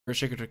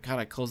Earthshaker to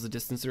kind of close the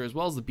distance there, as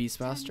well as the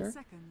Beastmaster.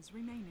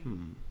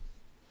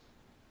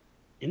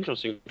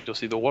 Interesting to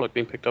see the Warlock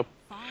being picked up.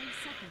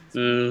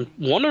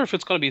 Wonder if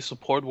it's going to be a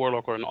support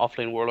Warlock or an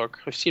offlane Warlock.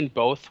 I've seen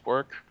both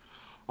work.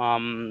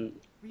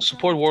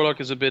 Support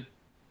Warlock is a bit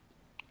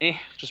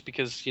just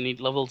because you need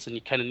levels and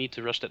you kind of need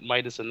to rush that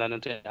Midas and then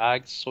into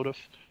Ags, sort of,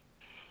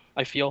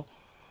 I feel.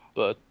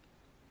 But,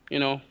 you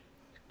know,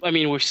 I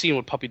mean, we've seen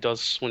what Puppey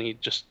does when he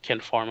just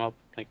can't farm up.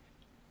 Like,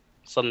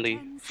 suddenly,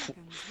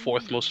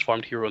 fourth most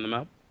farmed hero on the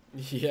map.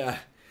 Yeah.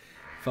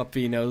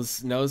 Puppey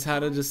knows how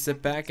to just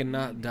sit back and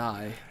not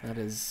die. That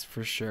is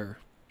for sure.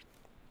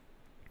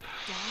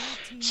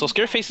 So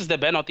Scareface is the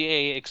ban out the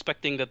A,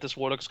 expecting that this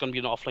Warlock is going to be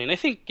in the offlane. I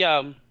think,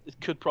 yeah, it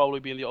could probably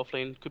be in the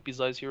offlane. Could be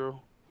Zai's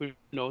hero. Who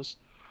knows?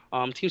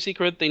 Team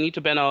Secret, they need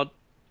to ban out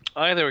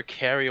either a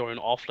carry or an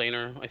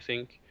offlaner, I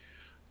think.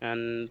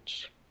 And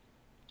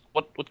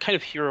what kind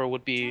of hero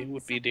would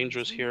be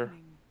dangerous here?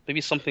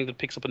 Maybe something that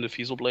picks up a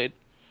Diffusal Blade.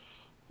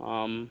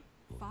 The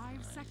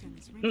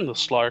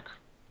Slark.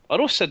 I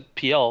would have said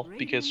PL,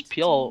 because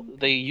PL,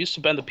 they used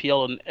to ban the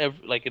PL in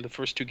in the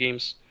first 2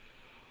 games.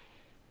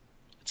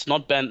 It's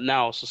not banned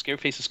now, so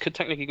Scarefaces could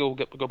technically go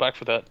back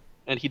for that.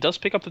 And he does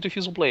pick up the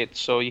Diffusal Blade,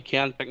 so you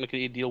can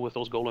technically deal with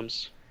those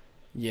golems.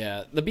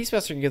 Yeah, the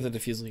Beastmaster can get the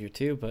Diffusal here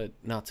too, but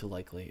not too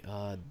likely.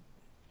 I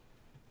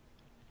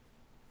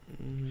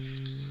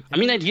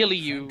mean, ideally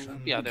you...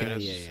 Yeah, there it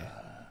is. Yeah.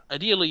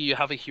 Ideally, you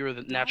have a hero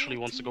that naturally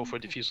wants to go for a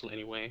Diffusal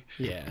anyway.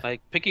 Yeah.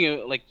 Like,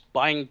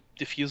 buying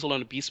Diffusal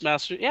on a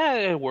Beastmaster, yeah,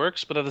 it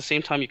works, but at the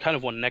same time, you kind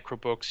of want Necro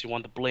Books, you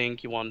want the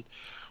Blink, you want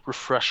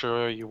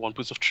Refresher, you want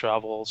Boost of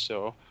Travel,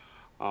 so...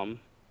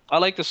 I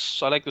like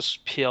this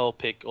PL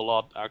pick a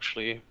lot,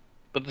 actually.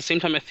 But at the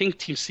same time, I think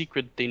Team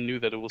Secret, they knew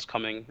that it was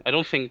coming. I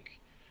don't think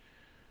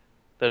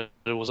that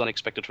it was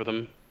unexpected for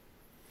them.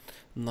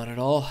 Not at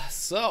all.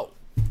 So,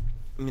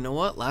 you know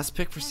what? Last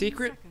pick for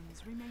Secret.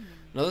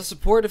 Another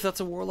support if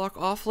that's a Warlock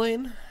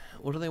offlane.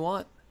 What do they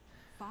want?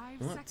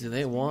 What do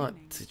they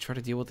want to try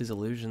to deal with these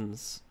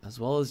illusions? As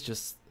well as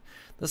just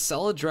the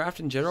solid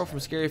draft in general from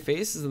Scary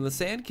Faces and the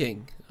Sand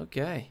King.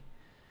 Okay.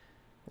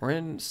 We're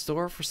in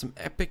store for some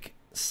epic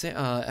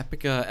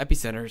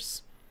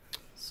epicenters.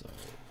 So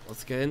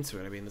let's get into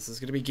it. I mean, this is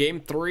going to be game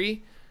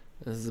 3.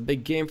 This is a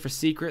big game for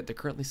Secret. They're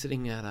currently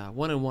sitting at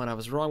 1-1. I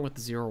was wrong with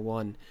the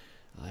 0-1.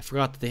 I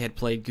forgot that they had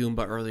played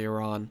Goomba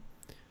earlier on.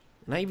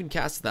 And I even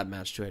casted that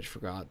match too. I just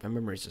forgot. My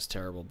memory's just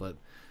terrible. But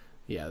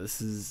yeah,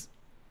 this is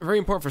very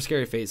important for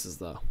Scary Faces,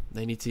 though.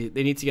 They need to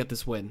get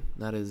this win.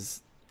 That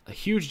is a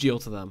huge deal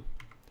to them.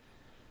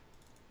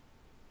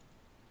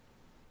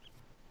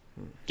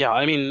 Yeah,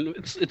 I mean,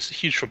 it's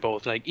huge for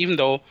both. Like, even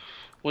though,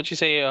 what'd you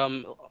say,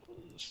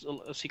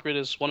 Secret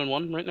is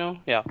 1-1 right now?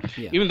 Yeah.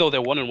 Even though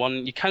they're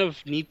 1-1, you kind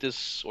of need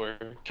this, or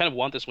kind of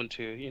want this one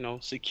to, you know,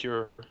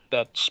 secure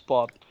that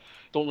spot.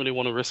 Don't really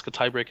want to risk a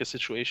tiebreaker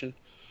situation.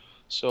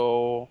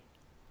 So,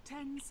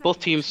 both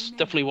teams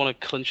definitely want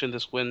to clinch in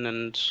this win,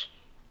 and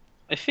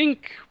I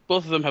think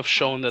both of them have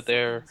shown that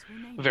they're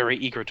very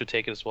eager to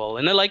take it as well.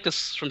 And I like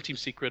this from Team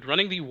Secret,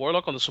 running the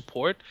Warlock on the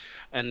support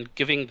and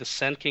giving the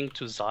Sand King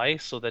to Zai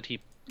so that he,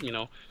 you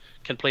know,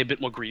 can play a bit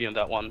more greedy on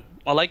that one.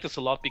 I like this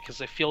a lot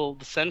because I feel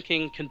the Sand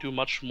King can do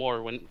much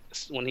more when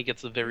he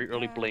gets a very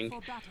early blink.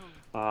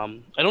 I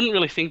don't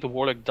really think the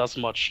Warlock does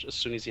much as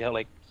soon as you have,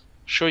 like,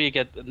 sure you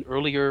get an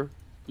earlier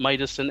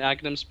Midas and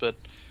Aghanim's, but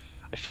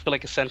I feel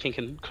like a Sand King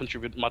can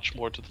contribute much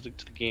more to the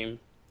game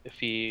if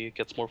he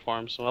gets more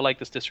farms. So I like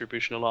this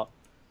distribution a lot.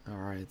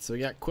 Alright, so we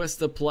got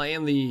Quista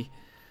playing the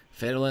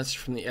Fatal Lancer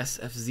from the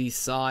SFZ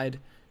side.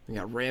 We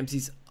got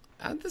Ramses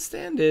at the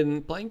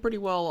stand-in, playing pretty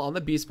well on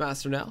the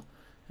Beastmaster now.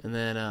 And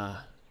then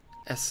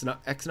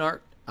Xnart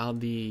on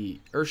the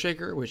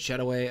Earthshaker with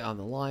Shadowway on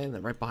the Lion.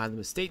 Then right behind them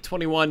is State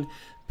 21,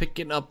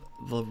 picking up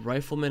the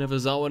Rifleman of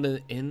his own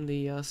in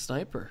the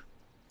Sniper.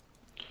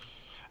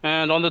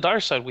 And on the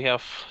Dire side, we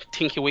have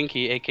Tinky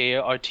Winky, aka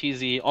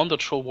RTZ, on the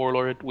Troll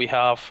Warlord. We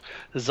have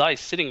Zai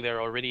sitting there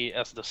already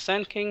as the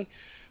Sand King.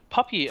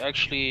 Puppey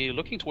actually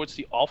looking towards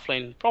the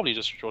offlane, probably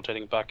just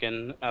rotating back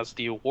in as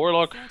the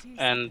Warlock,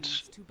 and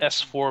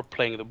S4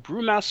 playing the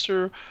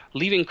Brewmaster,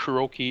 leaving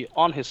Kuroki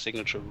on his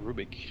signature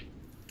Rubik.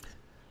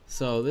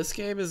 So this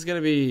game is going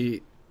to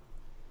be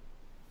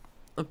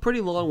a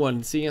pretty long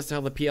one, seeing as to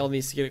how the PL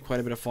needs to get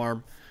quite a bit of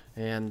farm,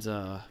 and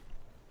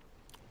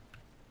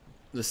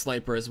the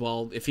Sniper as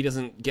well. If he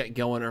doesn't get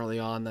going early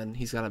on, then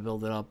he's got to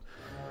build it up.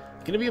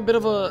 Gonna be a bit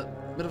of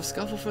a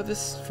scuffle for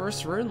this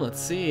first rune. Let's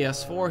see.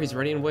 S4, he's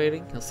ready and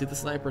waiting. He'll see the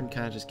Sniper and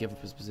kind of just give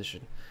up his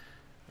position,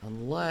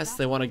 unless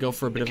they want to go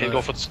for a bit of a... Can go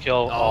for the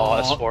skill.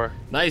 Oh, S4.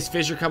 Nice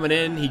fissure coming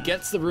in. He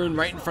gets the rune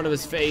right in front of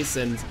his face,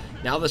 and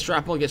now the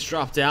Strapple gets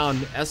dropped down.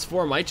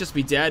 S4 might just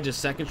be dead. Just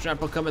second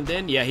Strapple coming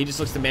in. Yeah, he just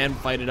looks to man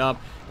fight it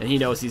up, and he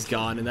knows he's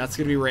gone. And that's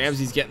gonna be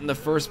Ramses getting the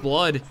first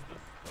blood.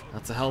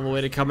 That's a hell of a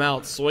way to come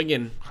out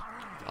swinging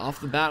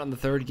off the bat on the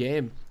third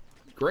game.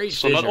 Great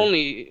so fissure.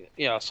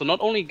 not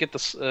only did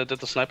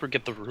the Sniper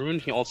get the rune,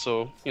 he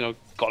also, you know,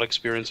 got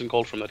experience and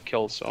gold from that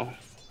kill. So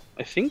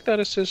I think that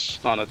is his...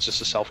 Oh, that's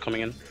just a self coming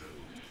in.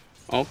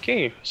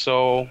 Okay,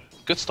 so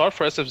good start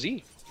for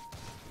SFZ.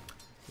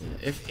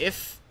 Yeah,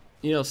 if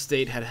you know,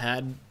 State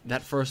had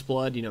that first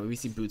blood, you know, we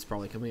see Boots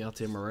probably coming out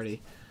to him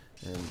already,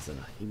 and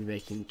he'd be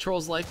making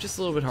Troll's life just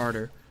a little bit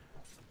harder.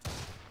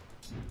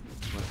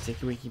 But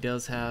Tinky Winky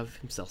does have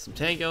himself some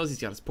tangos. He's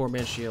got his poor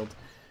man shield,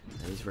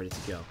 and he's ready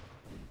to go.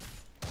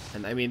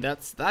 And I mean,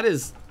 that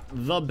is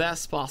the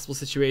best possible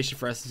situation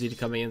for SFZ to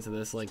coming into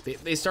this. Like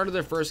they started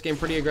their first game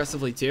pretty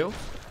aggressively too,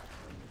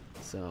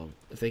 so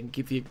if they can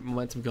keep the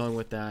momentum going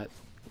with that,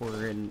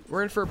 we're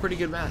in for a pretty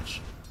good match.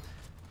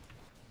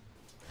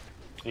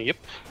 Yep.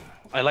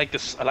 I like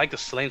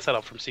this lane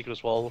setup from Secret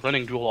as well.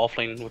 Running dual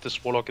offlane with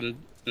this Warlock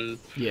and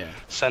yeah,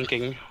 Sand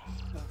King.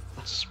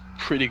 It's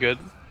pretty good.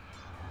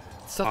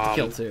 It's tough to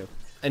kill too.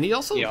 And he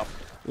also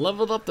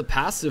leveled up the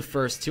passive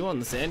first too on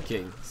the Sand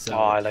King. So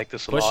I like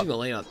this a lot. Pushing the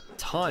lane a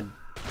ton.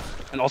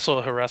 And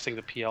also harassing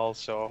the PL,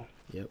 so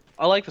yep.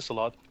 I like this a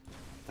lot.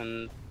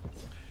 And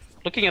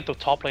looking at the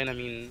top lane, I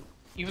mean,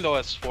 even though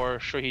S4,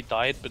 sure he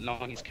died, but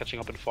now he's catching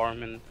up in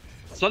farm, and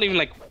it's not even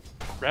like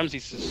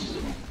Ramses is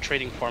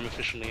trading farm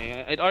efficiently.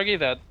 I'd argue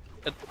that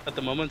at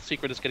the moment,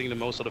 Secret is getting the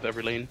most out of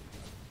every lane.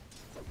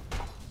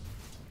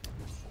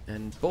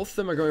 And both of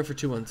them are going for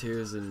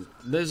 2-1-2s, and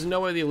there's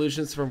no way the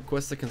illusions from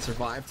Quista can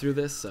survive through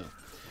this, so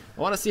I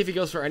want to see if he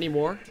goes for any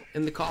more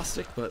in the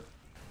Caustic, but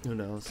who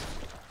knows.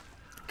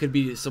 Could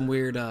be some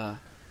weird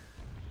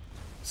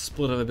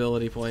split of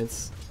ability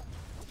points.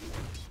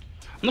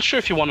 I'm not sure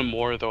if you want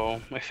more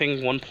though. I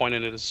think 1 point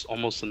in it is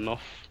almost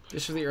enough.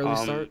 Just for the early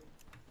start?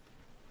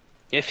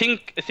 Yeah, I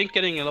think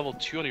getting a level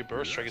 2 on your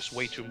burst strike is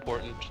way too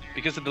important,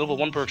 because the level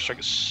 1 burst strike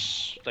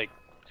is like,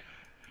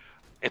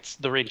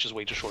 the range is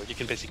way too short. You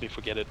can basically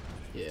forget it.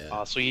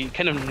 Yeah. So you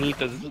kind of need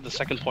the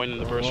second point in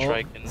the burst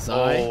strike. And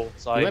Zai.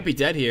 He might be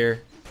dead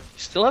here. He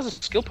still has a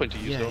skill point to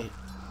use though.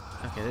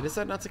 Okay, they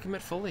decided not to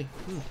commit fully.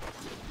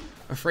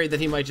 Afraid that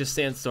he might just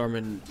sandstorm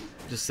and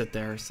just sit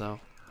there, so.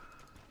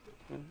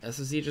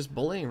 SFZ just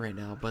bullying right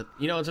now, but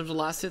you know, in terms of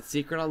last hit,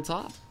 Secret on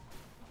top.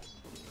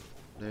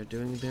 They're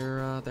doing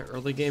their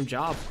early game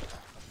job.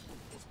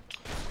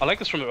 I like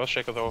this from the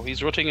Earthshaker though.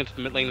 He's rotating into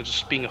the mid lane and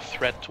just being a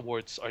threat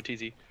towards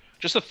RTZ.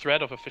 Just a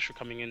threat of a Fisher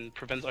coming in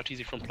prevents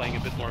RTZ from playing a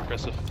bit more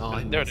aggressive. Oh,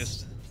 and there it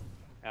is.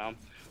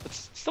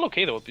 It's still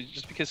okay though,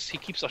 just because he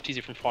keeps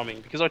RTZ from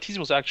farming. Because RTZ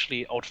was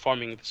actually out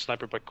farming the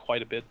sniper by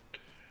quite a bit,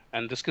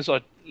 and this gives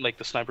like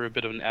the sniper a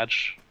bit of an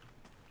edge.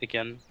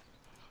 Again,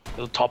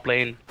 the top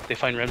lane, they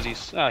find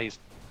Ramses. He's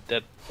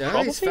dead. Yeah,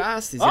 probably? he's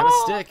fast. He's got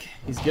a stick.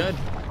 He's good.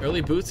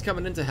 Early boots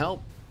coming in to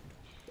help.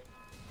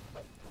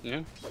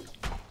 Yeah.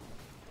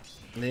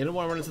 And they don't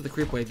want to run into the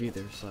creep wave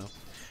either, so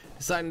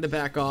deciding to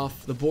back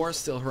off. The Boar's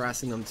still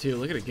harassing them too.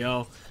 Look at it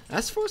go.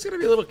 S4's gonna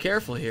be a little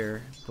careful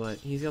here, but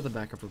he's got the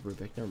backup for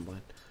Brewback. Never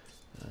mind.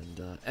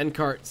 And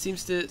Encart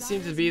seems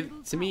to be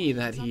to me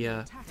that he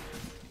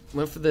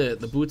went for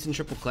the boots in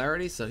triple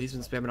clarity, so he's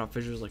been spamming out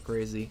fissures like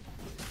crazy.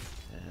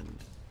 And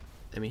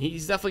I mean,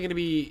 he's definitely gonna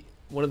be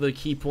one of the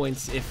key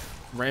points if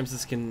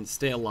Ramses can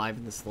stay alive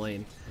in this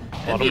lane.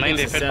 Bottom lane,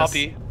 they fit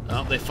Puppey.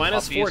 Oh, they find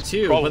S4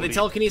 too, but they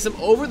telekinese him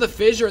over the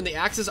fissure, and the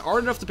axes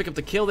aren't enough to pick up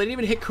the kill. They didn't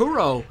even hit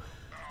Kuro.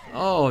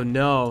 Oh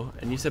no!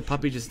 And you said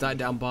Puppey just died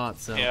down bot,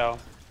 so yeah,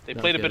 they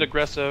played a bit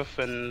aggressive,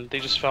 and they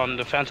just found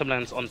the Phantom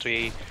Lance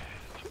onto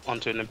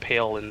an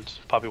impale, and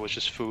Puppey was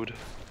just food.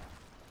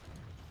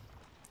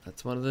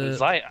 That's one of the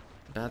Zai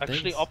bad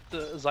actually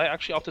things. Zai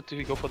actually opted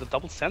to go for the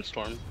double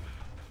sandstorm,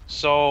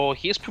 so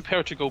he is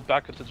prepared to go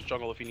back into the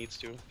jungle if he needs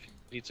to. If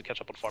he needs to catch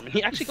up on farm, and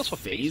he actually goes for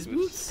phase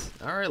boots.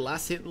 All right,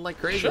 last hit like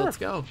crazy. Sure, let's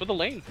go for the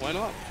lane. Why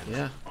not?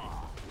 Yeah.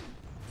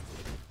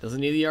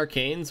 Doesn't need the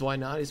arcanes. Why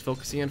not? He's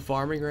focusing on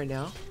farming right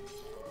now.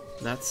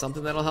 And that's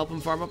something that'll help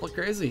him farm up like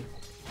crazy.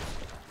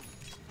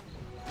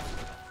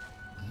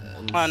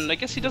 And I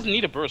guess he doesn't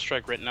need a burst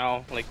strike right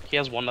now. Like, he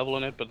has 1 level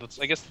in it, but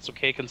I guess it's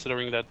okay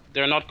considering that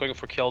they're not going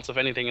for kills. If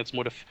anything, it's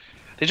more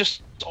they're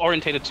just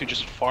orientated to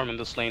just farm in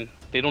this lane.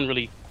 They don't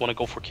really want to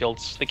go for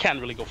kills. They can't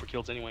really go for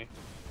kills anyway.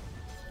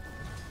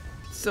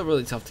 Still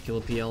really tough to kill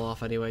a PL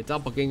off anyway.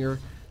 Doppelganger,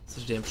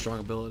 such a damn strong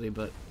ability,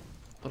 but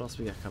what else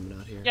we got coming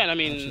out here? Yeah, and I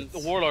mean, the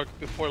Warlock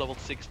before level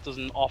 6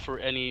 doesn't offer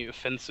any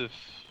offensive.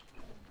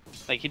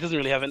 Like, he doesn't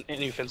really have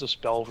any offensive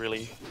spell,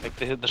 really. Like,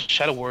 the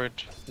Shadow Word,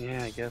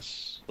 yeah, I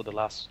guess, or the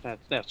last,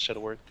 yeah, Shadow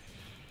Word.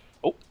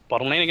 Oh,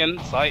 bottom lane again,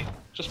 Zai,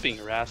 just being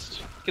harassed.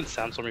 He can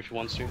Sandstorm if he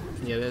wants to.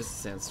 Yeah, there's a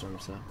Sandstorm,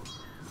 so.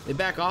 They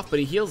back off, but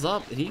he heals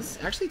up, and he's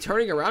actually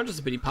turning around just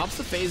a bit. He pops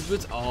the phase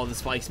boots. Oh, the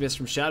spikes missed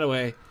from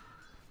Shadowway.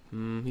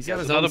 He's got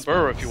his another own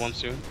burrow spikes. if he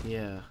wants to.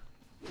 Yeah.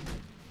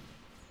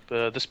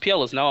 But this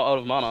PL is now out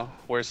of mana,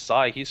 whereas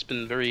Zai, he's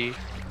been very, you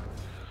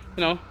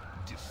know,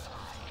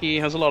 he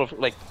has a lot of,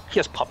 like, he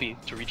has Puppey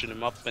to regen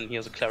him up, and he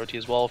has a clarity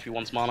as well if he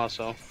wants mana,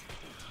 so.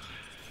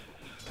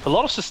 A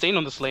lot of sustain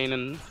on this lane,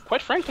 and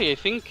quite frankly, I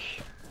think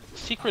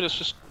Secret is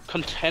just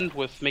content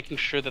with making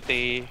sure that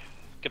they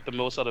get the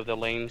most out of their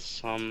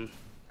lanes.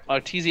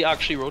 TZ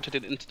actually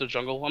rotated into the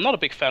jungle. I'm not a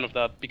big fan of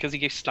that, because he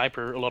gave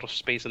Sniper a lot of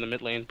space in the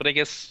mid lane, but I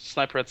guess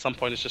Sniper at some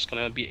point is just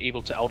gonna be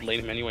able to outlane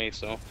him anyway,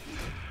 so.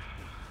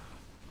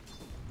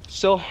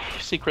 Still,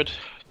 Secret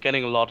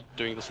getting a lot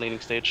during this laning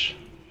stage.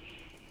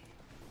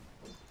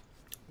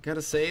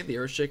 Gotta say, the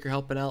Earthshaker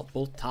helping out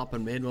both top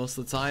and mid most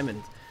of the time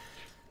and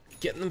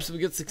getting them some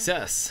good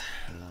success.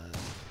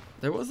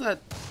 There was that,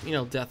 you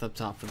know, death up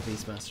top for the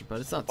Beastmaster, but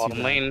it's not too bad.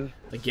 Bottom lane.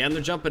 Again,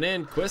 they're jumping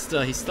in.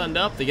 Quista, he's stunned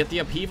up. They get the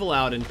upheaval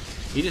out, and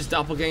he just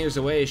doppelgangers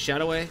away.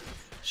 Shadowway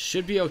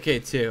should be okay,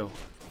 too.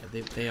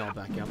 Yeah, they all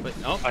back out, but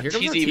oh, here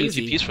comes even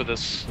Arteezy. TPs for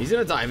this. He's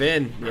gonna dive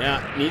in.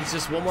 Yeah, needs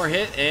just one more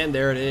hit, and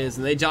there it is.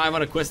 And they dive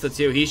on a Quista,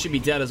 too. He should be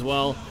dead as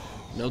well.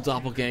 No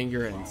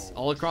doppelganger, and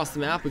all across the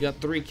map, we got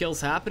 3 kills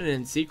happening,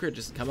 and Secret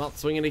just come out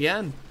swinging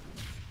again.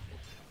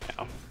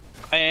 Yeah.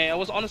 I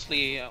was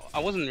honestly, I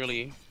wasn't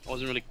really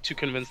too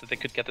convinced that they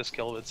could get this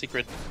kill with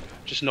Secret,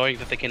 just knowing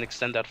that they can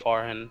extend that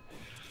far, and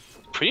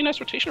pretty nice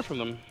rotation from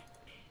them.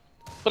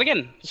 But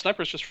again, the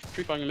sniper is just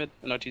free firing mid,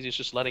 and Arteezy is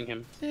just letting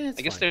him. Yeah,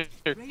 I guess they're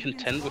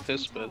content with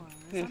this, but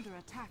yeah.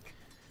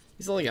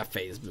 He's only got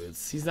phase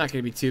boots. He's not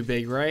going to be too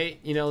big, right?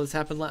 You know, this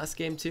happened last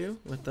game too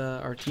with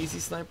the Arteezy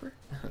sniper.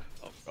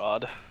 Oh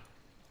god.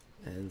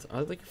 And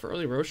are they looking for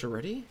early Roche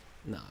already?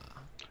 Nah.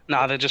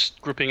 Nah, they're just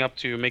grouping up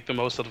to make the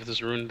most out of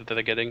this rune that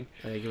they're getting.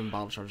 Giving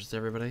bottle charges to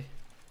everybody.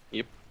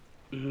 Yep.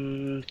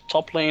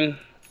 Top lane,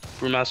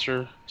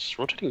 Brewmaster is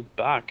rotating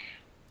back.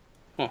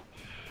 Huh.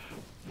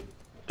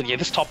 But yeah,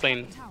 this top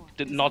lane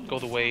did not go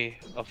the way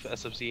of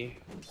SFZ.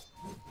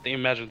 They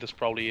imagined this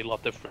probably a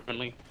lot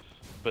differently.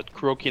 But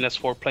Kuroki and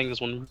S4 playing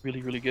this one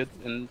really, really good.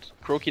 And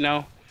Kuroki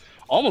now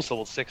almost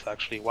level 6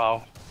 actually.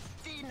 Wow.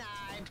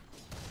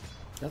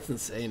 That's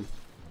insane.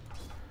 I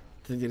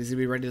think that he's going to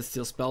be ready to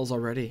steal spells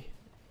already.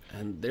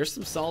 And there's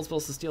some solid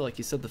spells to steal. Like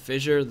you said, the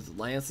Fissure, the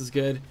Lance is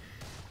good.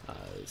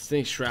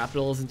 Sting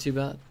Shrapnel isn't too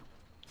bad.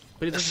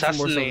 But he doesn't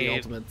more so the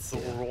ultimates. The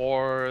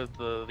Roar,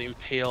 the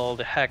Impale,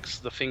 the Hex,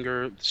 the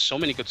Finger. So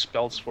many good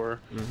spells for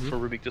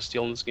Rubik to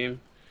steal in this game.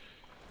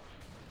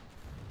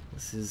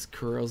 This is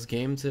Kuro's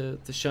game to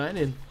shine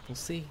in. We'll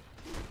see.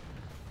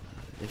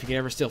 If you can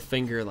ever steal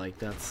Finger, like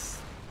that's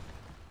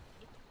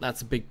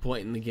a big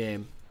point in the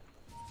game.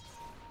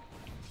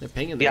 They're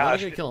pinging. They're not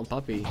gonna kill him.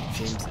 Puppey.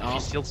 James.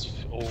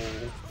 Oh.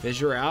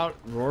 Fissure out.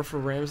 Roar for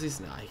Ramses.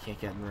 Nah, he can't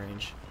get in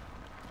range.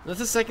 That's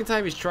the second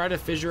time he's tried to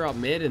fissure out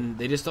mid, and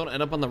they just don't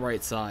end up on the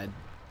right side.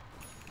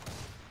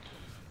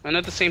 And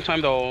at the same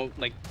time, though,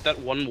 like that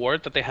one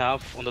ward that they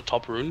have on the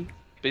top rune,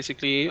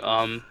 basically,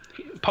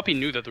 Puppey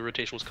knew that the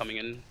rotation was coming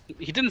in.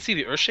 He didn't see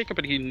the Earthshaker,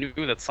 but he knew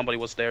that somebody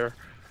was there.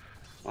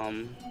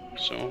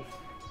 So,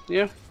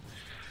 yeah.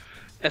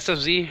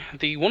 SFZ,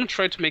 they want to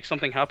try to make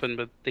something happen,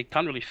 but they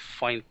can't really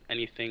find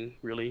anything,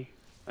 really.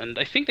 And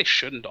I think they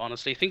shouldn't,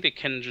 honestly. I think they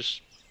can just,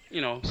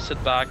 you know,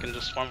 sit back and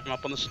just farm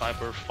up on the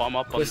sniper, farm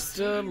up on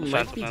Quista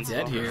might be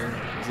dead here.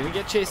 He's going to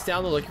get chased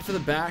down. They're looking for the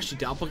bash. The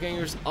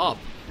doppelganger's up.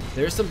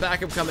 There's some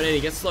backup coming in. He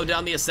gets slowed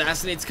down. The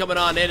assassinate's coming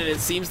on in, and it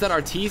seems that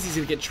Arteezy's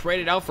going to get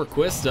traded out for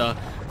Quista.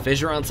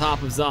 Fissure on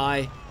top of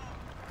Zai.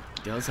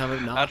 Does have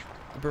it not.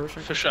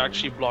 Fissure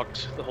actually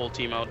blocked the whole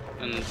team out,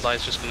 and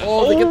Zai's just gonna...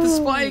 Oh, they get the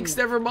spikes!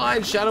 Never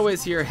mind!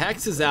 Shadowway's here,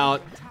 Hex is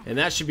out, and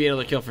that should be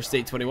another kill for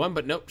State 21,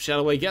 but nope,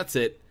 Shadowway gets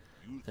it.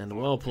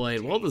 And well played,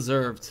 well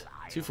deserved.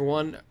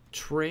 2-for-1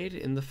 trade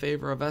in the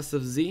favor of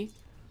SFZ.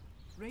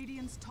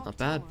 Not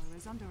bad.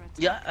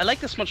 Yeah, I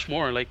like this much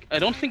more. Like, I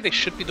don't think they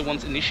should be the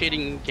ones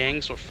initiating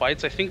gangs or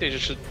fights. I think they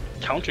just should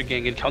counter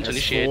gang and counter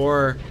initiate.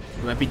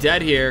 He might be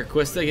dead here.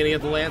 Quista gonna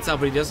get the lance out,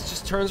 but he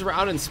just turns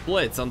around and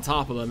splits on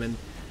top of them, and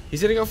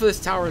he's gonna go for this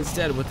tower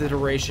instead with the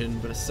duration,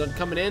 but a stun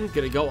coming in,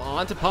 gonna go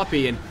on to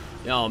Puppey, and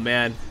oh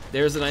man,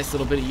 there's a nice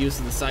little bit of use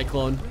of the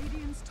Cyclone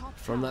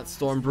from that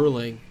Storm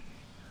Brewling.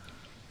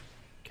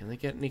 Can they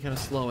get any kind of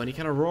slow, any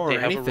kind of roar,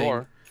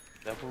 anything?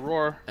 They have a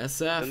roar.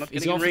 SF,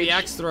 he's going for the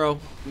axe throw.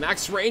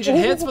 Max range and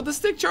hits, but the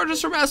stick charges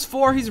from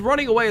S4. He's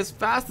running away as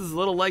fast as his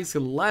little legs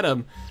can let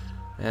him.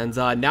 And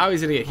now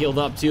he's gonna get healed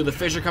up too. The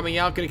Fissure coming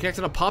out, gonna connect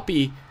on a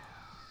Puppey.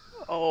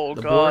 Oh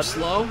the god. The boar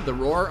slow, the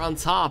roar on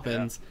top,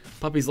 and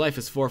Puppey's life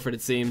is forfeit,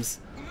 it seems.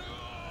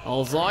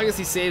 As long as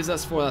he saves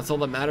S4, that's all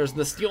that matters. And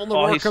the steal and the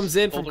roar comes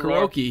in from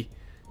Kuroki.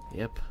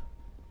 Yep.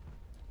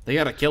 They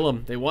gotta kill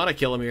him. They want to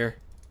kill him here.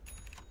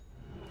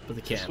 But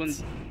they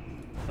can't.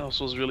 This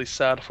was really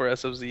sad for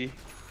SFZ.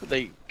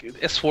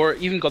 S4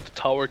 even got the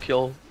tower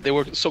kill. They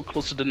were so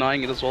close to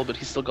denying it as well, but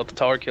he still got the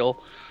tower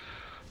kill.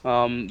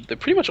 They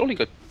pretty much only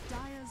got...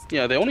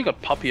 Yeah, they only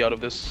got Puppey out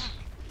of this.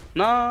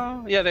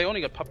 Nah, yeah, they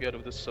only got Puppey out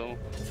of this, so...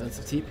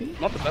 Defensive TP?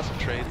 Not the best of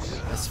trades.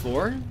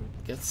 S4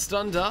 gets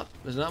stunned up.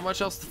 There's not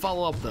much else to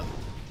follow up, though.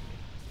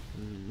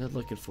 They're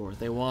looking for it.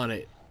 They want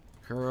it.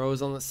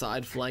 Kuro's on the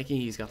side flanking.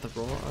 He's got the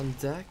roar on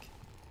deck.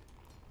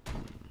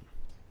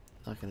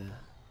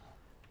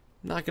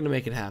 Not gonna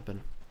make it happen.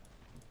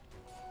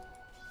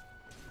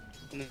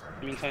 In the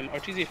meantime,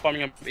 Arteezy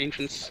farming up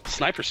Ancients.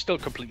 Sniper's still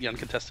completely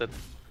uncontested.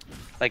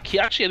 Like, he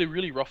actually had a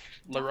really rough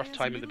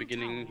time in the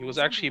beginning. He was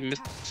actually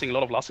missing a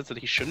lot of last hits that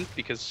he shouldn't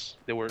because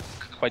they were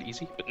quite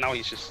easy. But now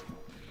he's just,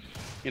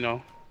 you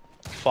know,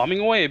 farming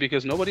away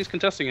because nobody's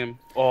contesting him.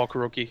 Oh,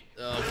 Kuroki.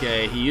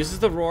 Okay, he uses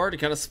the roar to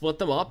kind of split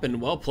them up,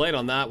 and well played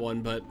on that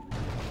one, but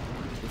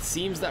the it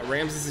seems that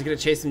Ramses is going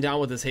to chase him down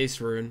with his haste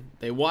rune.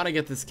 They want to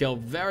get this kill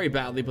very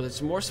badly, but there's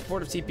some more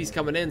supportive TPs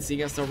coming in,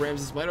 seeing as though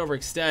Ramses might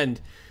overextend.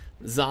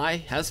 Zai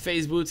has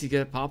phase boots. He's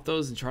going to pop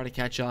those and try to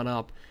catch on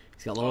up.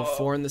 He's got level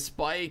 4 in the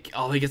spike.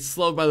 Oh, he gets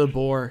slowed by the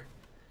boar.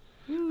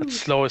 That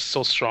slow is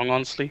so strong,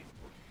 honestly.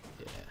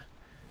 Yeah.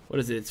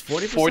 What is it? It's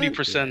 40%?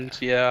 40%,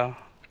 yeah.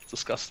 It's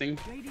disgusting.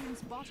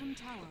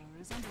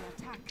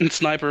 And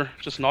Sniper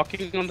just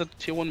knocking on the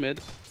tier 1 mid.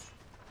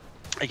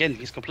 Again,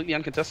 he's completely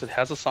uncontested.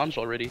 Has a Sanj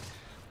already.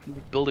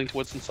 Building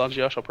towards the Sanj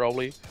Yasha,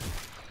 probably.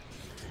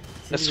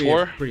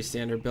 S4. Pretty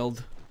standard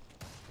build.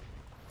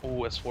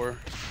 Oh, S4.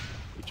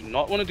 We do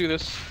not want to do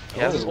this.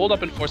 He has his hold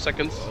up in 4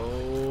 seconds.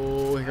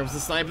 Oh, here comes the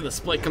sniper. The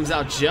split comes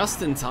out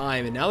just in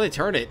time, and now they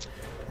turn it.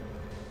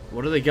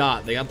 What do they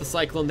got? They got the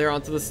Cyclone there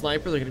onto the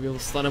sniper. They're going to be able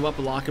to stun him up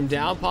and lock him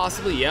down,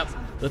 possibly. Yep.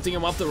 Lifting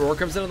him up. The roar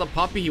comes in on the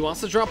Puppey. He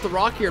wants to drop the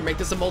rock here, make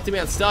this a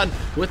multi-man stun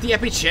with the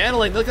epi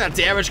channeling. Look at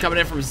that damage coming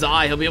in from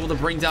Zai. He'll be able to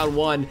bring down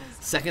one.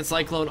 Second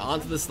Cyclone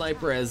onto the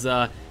sniper as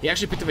he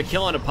actually picked up a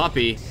kill on a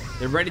Puppey.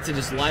 They're ready to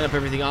just line up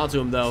everything onto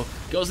him, though.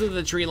 Goes into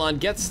the tree line,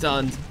 gets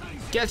stunned,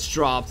 gets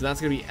dropped, and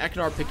that's going to be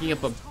Yeik picking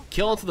up a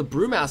kill onto the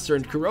Brewmaster,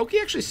 and KheZu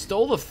actually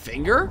stole the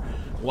finger?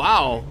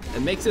 Wow.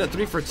 And makes it a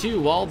 3 for 2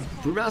 while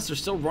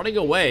Brewmaster's still running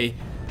away.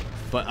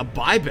 But a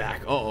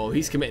buyback. Uh-oh,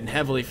 he's committing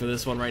heavily for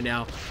this one right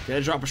now.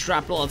 Gonna drop a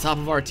shrapnel on top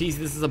of Arteezy.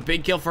 This is a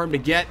big kill for him to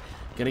get.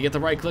 Gonna get the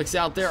right clicks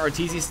out there.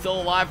 Arteezy's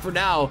still alive for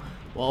now.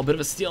 Well, a bit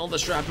of a steal on the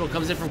shrapnel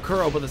comes in from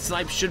KheZu, but the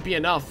snipe should be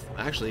enough.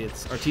 Actually,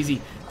 it's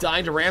Arteezy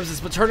dying to Ramses,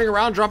 but turning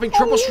around, dropping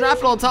triple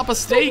shrapnel on top of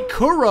State.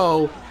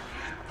 KheZu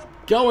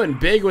going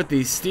big with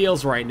these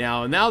steals right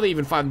now. And now they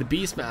even find the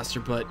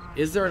Beastmaster, but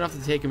is there enough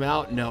to take him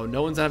out? No,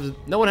 no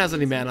one has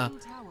any mana.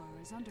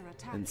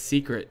 And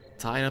Secret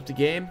tying up the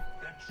game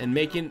and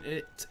making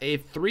it a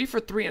 3 for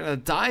 3 and a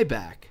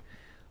dieback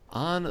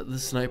on the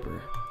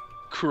sniper.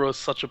 KheZu's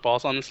such a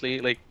boss, honestly.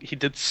 Like, he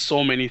did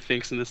so many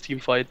things in this team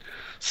fight.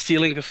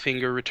 Stealing the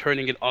finger,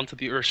 returning it onto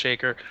the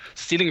Earthshaker,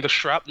 stealing the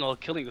shrapnel,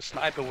 killing the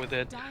sniper with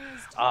it.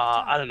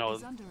 I don't know.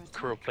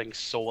 KheZu playing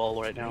so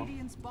well right now.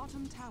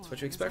 That's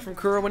what you expect from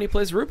KheZu when he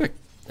plays Rubik.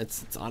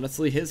 It's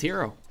honestly his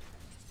hero.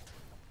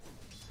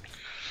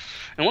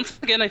 And once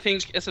again, I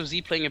think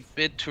SFZ playing a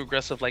bit too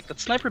aggressive. Like, that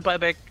sniper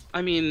buyback,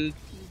 I mean,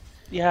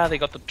 yeah, they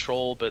got the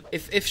troll, but...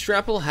 If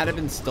shrapnel had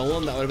been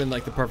stolen, that would have been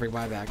like the perfect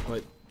buyback,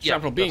 but...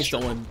 Shrapnel being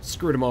stolen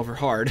screwed him over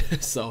hard,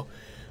 so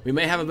we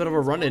may have a bit of a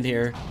run in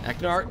here.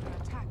 Yeik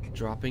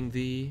dropping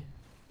the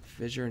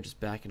fissure and just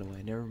backing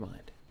away. Never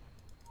mind.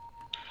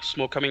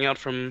 Smoke coming out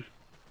from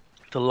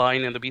the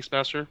line and the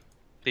Beastmaster.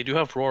 They do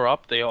have roar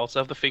up. They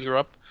also have the finger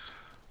up.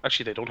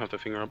 Actually, they don't have the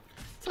finger up.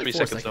 It's like 3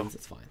 seconds though.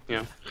 It's fine.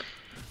 Yeah.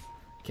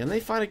 Can they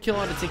find a kill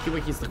on the Tiki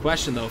Wiki is the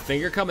question though.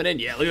 Finger coming in.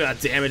 Yeah, look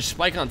at that damage.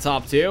 Spike on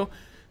top too.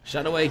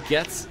 Shadowway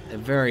gets a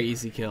very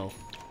easy kill.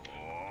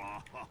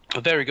 A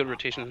very good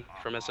rotation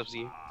from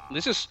SFZ.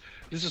 This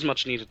is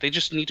much needed. They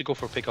just need to go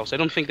for pickoffs. I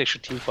don't think they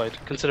should teamfight,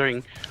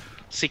 considering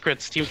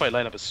Secret's teamfight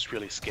lineup is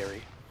really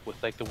scary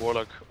with like the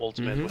Warlock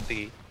ultimate with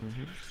the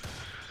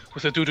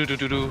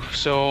do.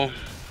 So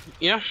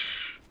yeah,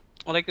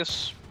 I like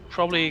this.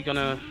 Probably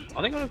gonna.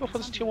 Are they gonna go for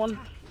this tier 1?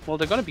 Well,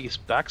 they're gonna be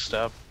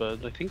backstab,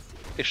 but I think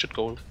they should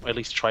go at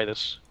least try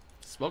this.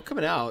 Smoke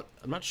coming out.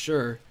 I'm not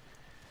sure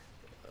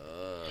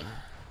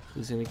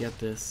who's gonna get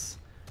this.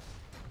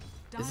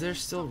 Is there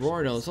still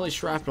roar? No, it's only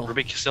shrapnel.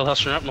 Rubik still has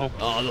shrapnel.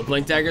 Oh, the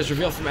blink daggers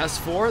revealed from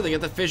S4. They get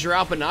the fissure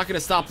out, but not going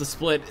to stop the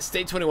split.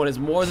 State 21 is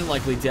more than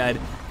likely dead.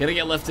 Gonna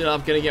get lifted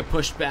up, gonna get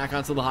pushed back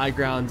onto the high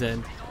ground,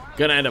 and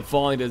gonna end up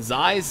falling to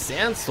Zai's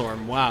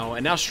Sandstorm. Wow,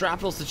 and now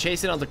shrapnel's to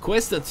chase it on the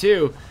Quista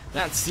too.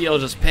 That steal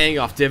just paying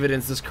off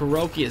dividends. This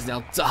KheZu is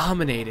now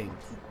dominating.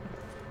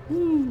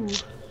 Woo.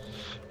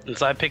 And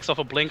Zai picks off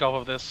a blink off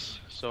of this,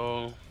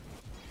 so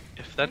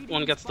if that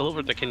one gets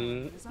delivered, they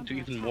can do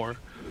even more.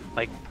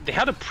 Like, they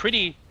had a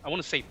pretty, I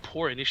want to say,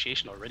 poor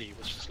initiation already. It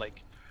was just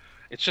like,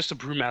 it's just a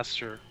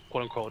Brewmaster,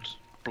 quote unquote,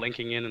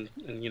 blinking in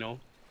and you know,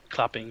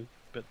 clapping.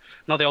 But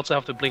now they also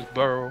have the blink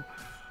burrow.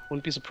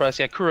 Wouldn't be surprised.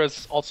 Yeah, KheZu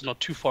is also not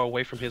too far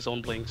away from his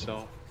own blink,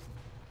 so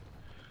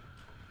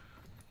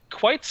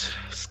quite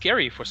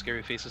scary for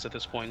Scary Faces at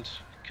this point,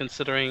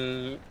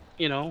 considering,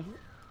 you know,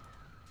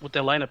 what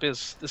their lineup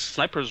is. This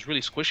sniper is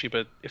really squishy,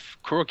 but if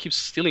KheZu keeps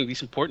stealing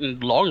these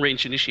important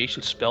long-range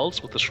initiation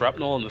spells with the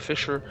shrapnel and the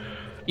fissure,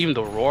 even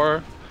the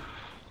roar,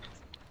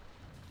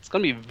 it's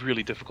gonna be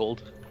really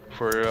difficult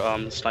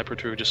for sniper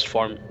to just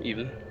farm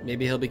even.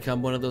 Maybe he'll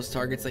become one of those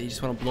targets that you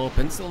just want to blow up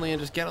instantly and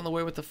just get on the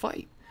way with the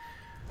fight.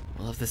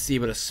 We'll have to see,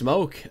 but a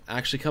smoke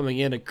actually coming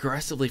in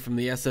aggressively from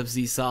the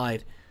SFZ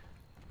side.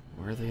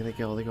 Where are they gonna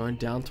go? They're going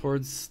down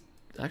towards,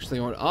 actually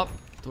going up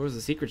towards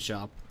the secret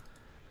shop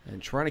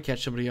and trying to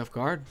catch somebody off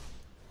guard.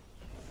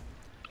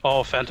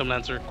 Oh, Phantom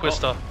Lancer,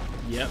 Quista.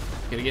 Oh, yep,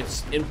 gonna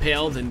get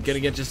impaled and gonna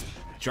get just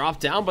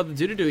dropped down by the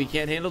Doodoo. He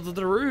can't handle the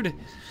Darude.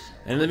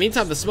 And in the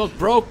meantime, the smoke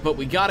broke, but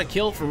we got a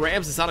kill from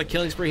Ramses on a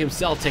killing spree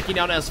himself, taking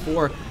down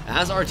S4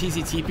 as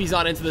RTZ TP's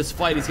on into this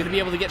fight. He's going to be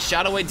able to get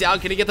Shadowway down.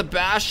 Can he get the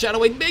bash?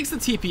 Shadowway makes the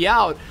TP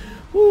out.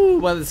 Woo,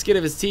 by the skin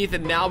of his teeth.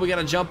 And now we got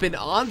to jump in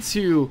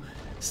onto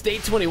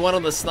State 21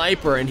 on the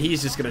sniper, and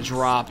he's just gonna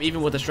drop.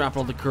 Even with the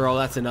shrapnel to Kuro,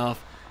 that's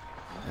enough.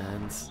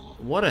 And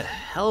what a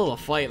hell of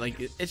a fight. Like,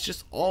 it's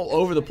just all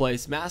over the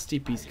place. Mass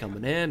TP's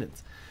coming in, and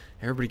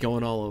everybody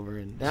going all over.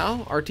 And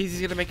now,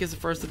 RTZ's gonna make his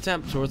first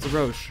attempt towards the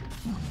Roche.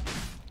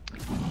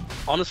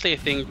 Honestly, I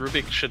think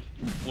Rubik should,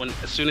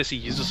 as soon as he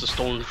uses the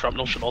stolen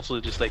shrapnel, should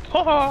also just like,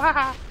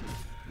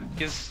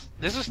 because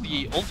this is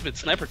the ultimate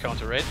sniper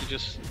counter, right? You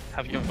just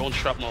have your own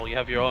shrapnel, you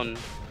have your own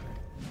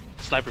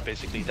sniper,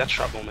 basically. That's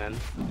shrapnel, man.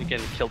 You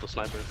can kill the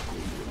sniper.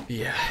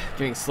 Yeah,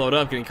 getting slowed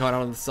up, getting caught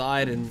out on the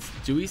side, and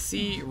do we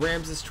see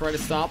Ramses try to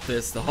stop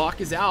this? The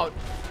Hawk is out,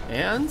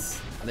 and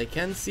they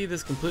can see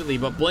this completely,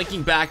 but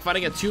blinking back,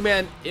 fighting a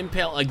two-man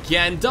impale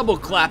again, double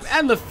clap,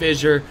 and the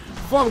fissure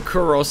from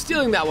Kuro,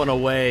 stealing that one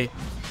away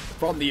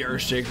from the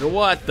Earthshaker.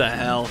 What the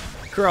hell?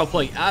 Kuro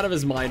playing out of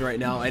his mind right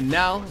now, and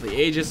now the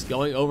Aegis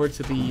going over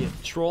to the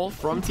Troll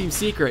from Team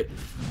Secret.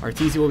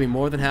 RTZ will be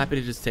more than happy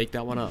to just take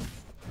that one up.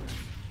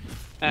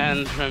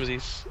 And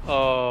Ramses,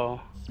 oh,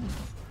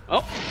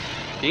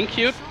 being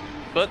cute,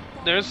 but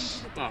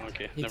there's, oh,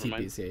 okay, never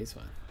mind. Yeah, he's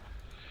fine.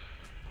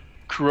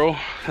 Kuro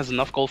has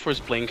enough gold for his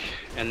blink,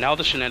 and now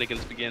the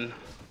shenanigans begin.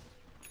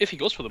 If he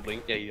goes for the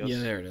blink, yeah, he does. Yeah,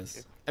 there it is.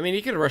 Okay. I mean,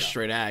 he could rush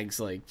straight Ags,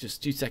 like,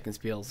 just 2-second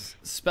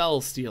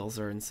spell steals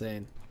are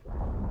insane.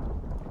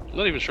 I'm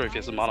not even sure if he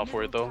has the mana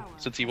for it, though,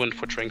 since he went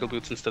for Tranquil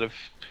Boots instead of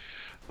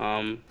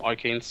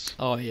Arcanes.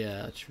 Oh,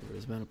 yeah, true.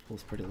 His mana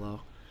pool's pretty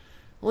low.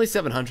 Only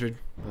 700,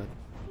 but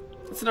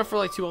that's enough for,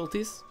 like, 2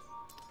 ultis.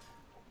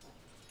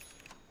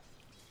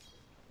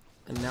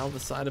 And now the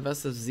side of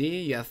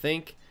SFZ, yeah, I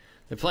think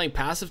they're playing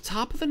passive.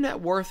 Top of the net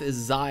worth is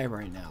Zai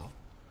right now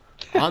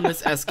on this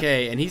SK,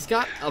 and he's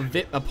got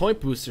a point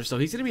booster, so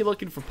he's going to be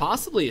looking for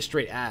possibly a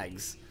straight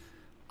Ags.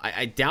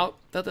 I doubt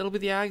that that'll be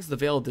the Ags. The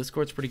Veil of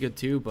Discord's pretty good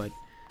too, but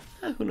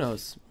who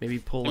knows? Maybe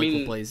pull like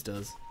what Blaze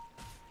does.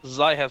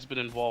 Zai has been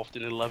involved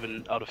in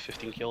 11 out of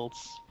 15 kills.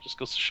 Just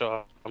goes to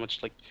show how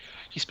much, like,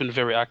 he's been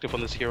very active on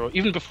this hero.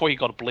 Even before he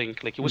got a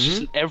blink, like, he was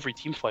just in every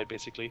team fight,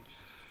 basically.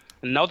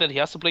 And now that he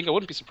has to blink, I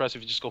wouldn't be surprised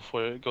if he just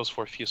goes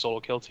for a few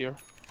solo kills here.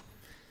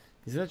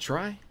 He's gonna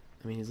try.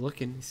 I mean, he's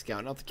looking. He's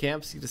scouting out the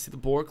camps. He's gonna see the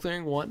board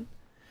clearing one.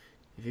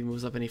 If he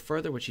moves up any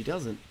further, which he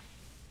doesn't.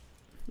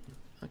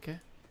 Okay.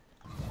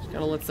 Just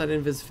kind of lets that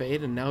invis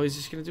fade, and now he's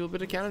just gonna do a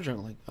bit of counter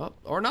jungling. Oh,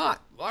 or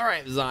not. All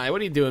right, Zai, what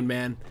are you doing,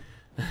 man?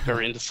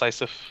 Very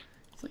indecisive.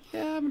 It's like,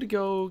 yeah, I'm gonna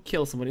go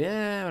kill somebody.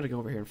 Yeah, I'm gonna go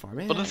over here and farm.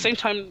 Yeah. But at the same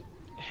time,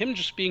 him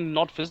just being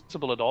not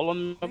visible at all on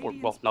the map, or,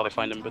 well, now they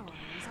find him, but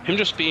him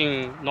just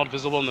being not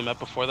visible on the map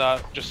before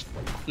that just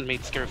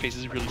made Scary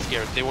Faces really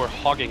scared. They were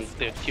hogging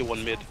their tier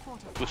 1 mid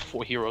with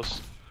 4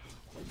 heroes.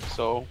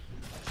 So,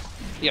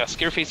 yeah,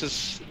 Scary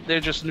Faces,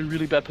 they're just in a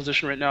really bad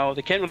position right now.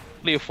 They can't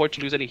really afford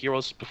to lose any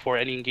heroes before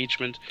any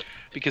engagement,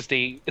 because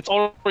it's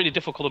already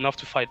difficult enough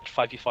to fight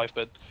 5v5,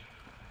 but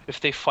if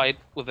they fight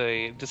with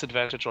a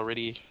disadvantage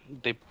already,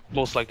 they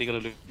most likely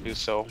gonna lose.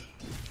 So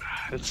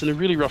it's in a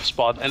really rough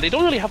spot, and they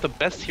don't really have the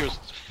best heroes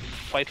to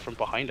fight from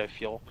behind, I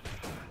feel.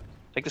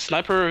 Like the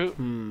sniper,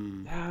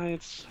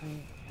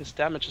 his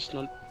damage is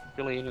not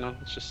really,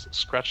 it's just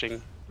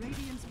scratching.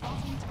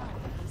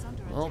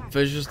 Well,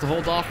 Fissures to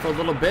hold off for a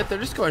little bit. They're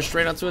just going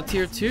straight onto a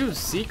tier 2.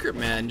 Secret,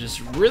 man,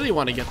 just really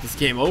want to get this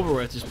game over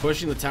with. Just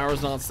pushing the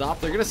towers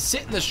non-stop. They're going to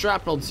sit in the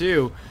shrapnel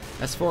too.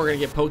 S4 are going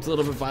to get poked a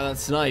little bit by that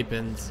snipe,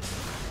 and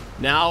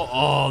now,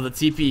 oh, the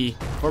TP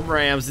from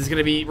Rams is going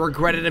to be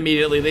regretted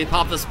immediately. They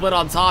pop the split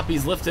on top.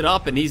 He's lifted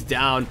up, and he's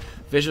down.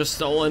 Fissure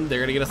stolen. They're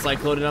going to get a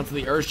Cyclone onto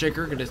the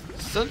Earthshaker. Going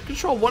to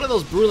control one of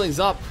those Brewlings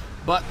up,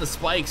 but the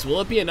spikes, will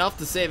it be enough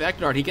to save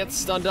Eknard? He gets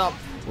stunned up.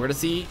 We're going to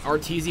see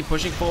RTZ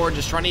pushing forward,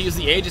 just trying to use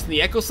the Aegis, and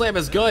the Echo Slam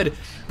is good,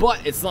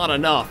 but it's not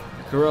enough.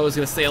 Kuro is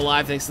going to stay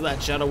alive thanks to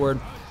that Shadow Word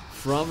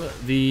from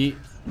the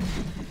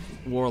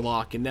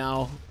Warlock, and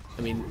now,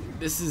 I mean,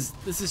 this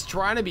is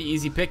trying to be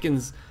easy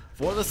pickings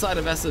for the side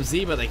of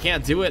SFZ, but they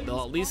can't do it.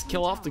 They'll at least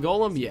kill off the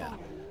Golem, yeah.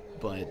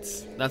 But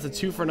that's a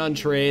 2-for-none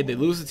trade. They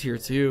lose a tier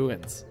 2,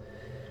 and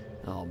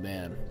oh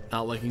man,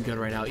 not looking good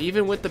right now.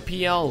 Even with the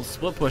PL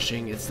split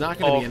pushing, it's not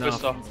going to be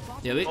enough. Krista.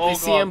 Yeah, they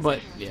see him, but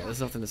yeah, there's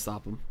nothing to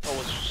stop him. That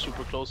was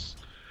super close.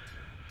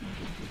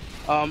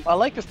 I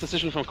like this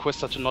decision from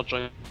Quista to not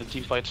join the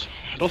team fight.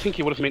 I don't think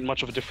he would have made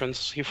much of a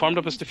difference. He farmed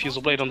up his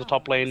Diffusal Blade on the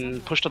top lane,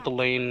 pushed up the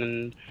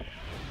lane,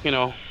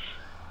 and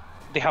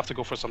they have to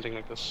go for something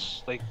like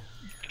this. Like,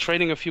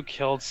 trading a few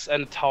kills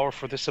and a tower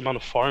for this amount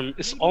of farm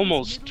is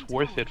almost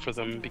worth it for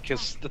them,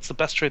 because that's the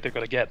best trade they're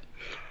gonna get.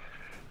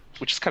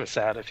 Which is kind of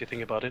sad if you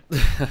think about it.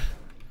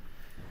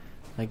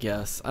 I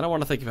guess. I don't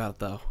want to think about it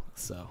though.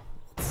 So,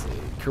 let's see.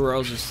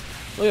 Kuro's just,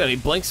 look at it, he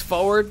blinks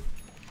forward,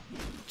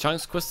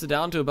 chunks Quista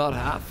down to about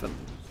half, and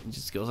he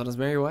just goes on his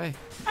merry way.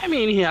 I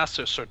mean, he has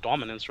to assert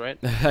dominance, right?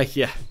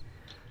 Yeah.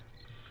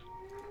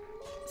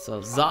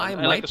 So, Zai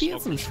might be in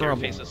some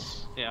trouble.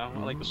 Yeah, I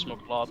like the smoke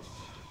a lot.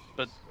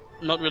 But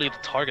not really the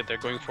target they're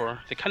going for.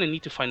 They kind of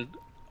need to find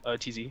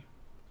TZ.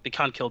 They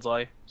can't kill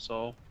Zai,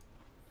 so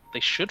they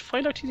should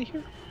find TZ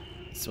here.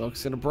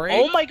 Smoke's gonna break.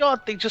 Oh my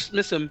god, they just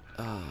miss him.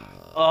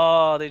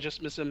 Oh, they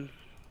just miss him.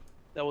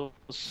 That was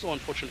so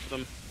unfortunate for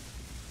them.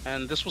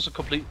 and this was a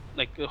complete,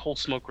 like, the whole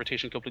smoke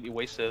rotation completely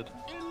wasted,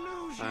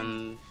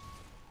 and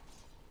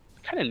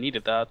kind of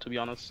needed that, to be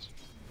honest.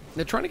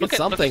 They're trying to get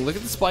something. Look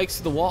at the spikes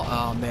to the wall.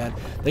 Oh man,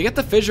 they get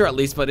the fissure at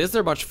least, but is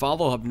there much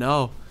follow-up?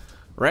 No.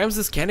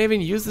 Ramses can't even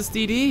use this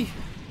DD.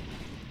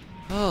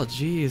 Oh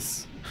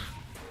jeez.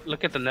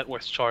 Look at the net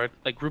worth chart.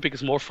 Like, Rubik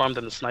is more farmed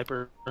than the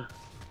sniper.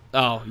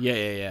 Oh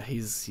yeah.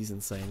 He's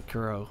insane.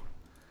 Kuro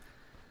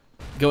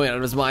going out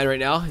of his mind right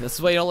now. This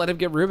is why you don't let him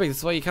get Rubik. This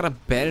is why you kind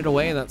of ban it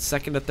away in that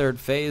second to third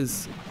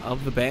phase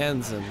of the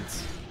bans, and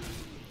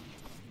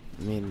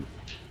I mean,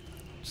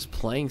 just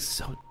playing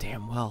so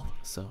damn well.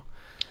 So.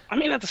 I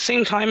mean, at the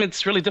same time,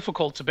 it's really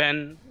difficult to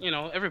ban, you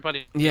know,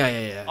 everybody.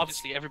 Yeah.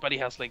 Obviously, everybody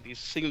has, like, these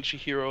signature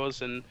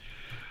heroes and,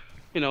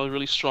 you know,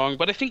 really strong.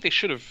 But I think they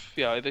should have,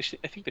 I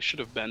think they should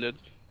have banned it.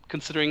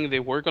 Considering they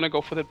were going to go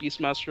for that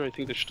Beastmaster, I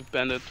think they should have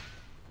banned it.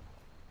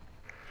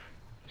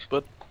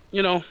 But,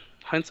 you know,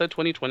 hindsight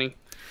 2020.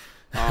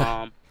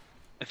 I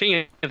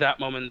think at that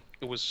moment,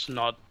 it was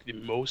not the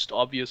most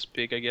obvious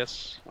pick, I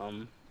guess.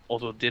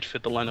 Although it did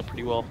fit the lineup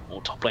pretty well. Oh,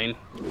 top lane.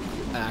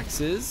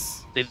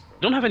 Axes. They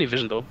don't have any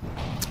vision, though.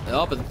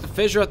 Oh, but the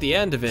fissure at the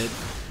end of it.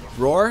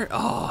 Roar.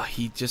 Oh,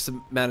 he just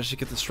managed to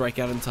get the strike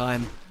out in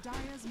time.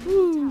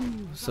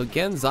 Woo. So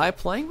again, Zai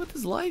playing with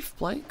his life.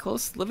 Playing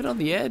close, living on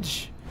the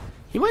edge.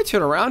 He might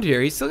turn around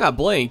here. He's still got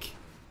Blink.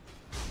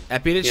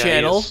 Epi to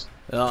channel.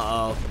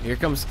 Uh-oh. Here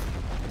comes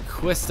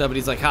Quista, but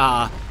he's like,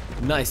 ha,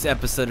 nice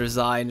epicenter,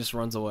 Zai, and just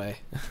runs away.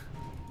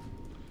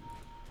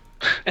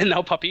 And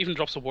now Puppey even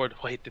drops a ward.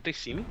 Wait, did they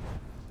see me?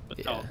 But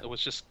yeah. No, it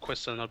was just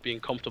Quista not being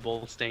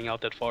comfortable staying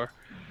out that far.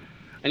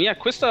 And yeah,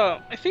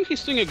 Quista, I think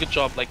he's doing a good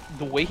job. Like,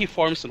 the way he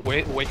farms and the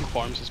way he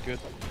farms is good.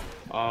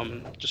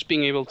 Just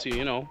being able to,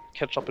 you know,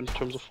 catch up in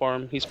terms of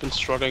farm. He's been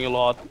struggling a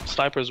lot.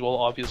 Sniper as well,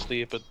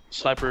 obviously, but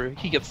Sniper,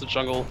 he gets the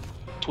jungle.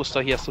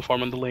 Twister, he has to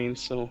farm in the lane,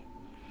 so...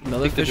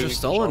 Another fissure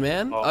stolen,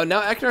 man. Oh,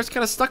 now Eknar's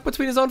kind of stuck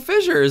between his own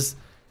fissures.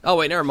 Oh,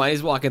 wait, never mind.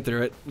 He's walking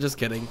through it. Just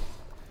kidding.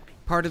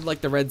 Parted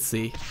like the Red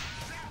Sea.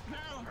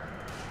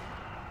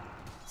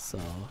 So,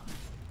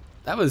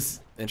 that was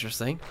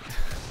interesting.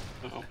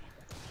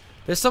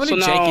 There's so many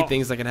janky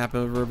things that can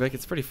happen with Rubik.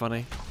 It's pretty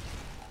funny.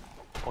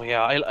 Oh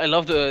yeah, I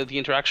love the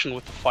interaction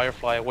with the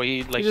Firefly where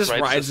he like just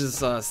rides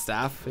his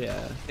staff.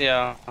 Yeah.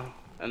 Yeah,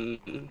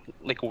 and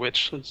like a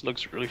witch. It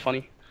looks really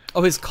funny.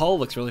 Oh, his call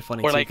looks really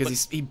funny too like,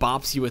 because he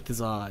bops you with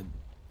his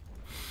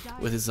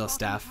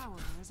staff.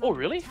 Oh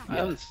really? Yeah. I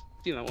haven't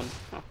seen that one.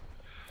 Oh.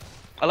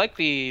 I like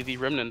the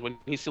Remnant when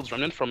he steals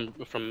Remnant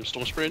from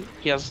Storm Spirit.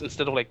 He has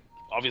instead of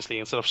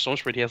Storm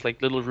Spirit, he has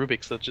like little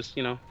Rubiks that just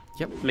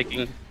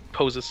making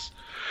poses.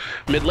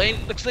 Mid lane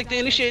looks like they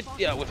initiate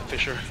with a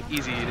fissure.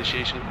 Easy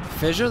initiation.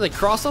 Fissure, they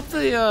cross up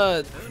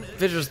the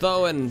fissures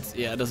though, and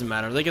yeah, it doesn't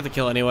matter. They get the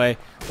kill anyway.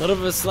 A little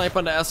bit of a snipe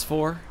onto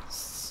S4.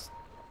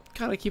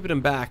 Kind of keeping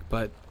him back,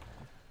 but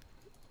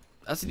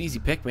that's an easy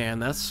pick, man.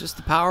 That's just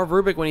the power of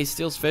Rubik when he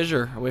steals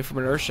Fissure away from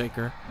an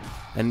Earthshaker.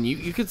 And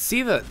you could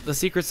see that the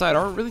secret side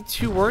aren't really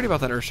too worried about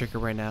that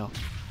Earthshaker right now.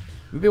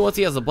 Maybe once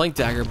he has a Blink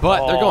Dagger,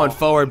 but they're going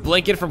forward.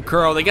 Blinking from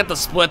Kuro. They get the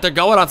split. They're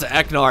going on to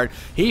Eknard.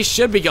 He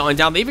should be going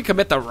down. They even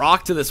commit the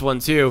Rock to this one,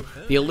 too.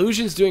 The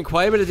Illusion's doing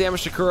quite a bit of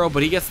damage to Kuro,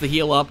 but he gets the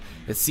heal up.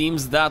 It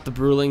seems that the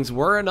Brewlings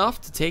were enough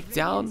to take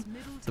down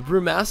the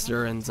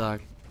Brewmaster, and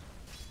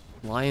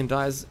Lion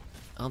dies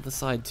on the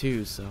side,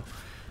 too, so...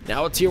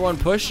 Now a tier 1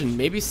 push, and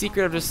maybe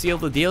Secret have just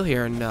sealed the deal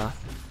here, and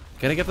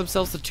gonna get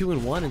themselves to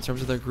 2-1 in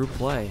terms of their group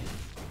play.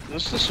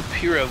 This is the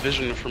superior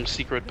vision from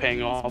Secret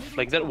paying off.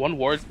 Like, that one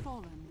ward...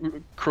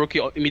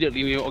 Kuroki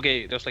immediately knew,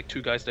 okay, there's like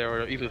 2 guys there,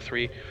 or even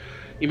 3.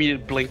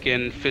 Immediate blink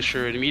in,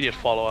 Fissure, and immediate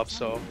follow-up,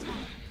 so...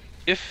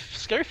 If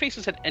Scary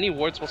Faces had any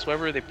wards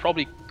whatsoever, they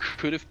probably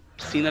could have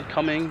seen that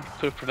coming,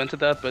 could have prevented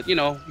that, but, you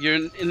know, you're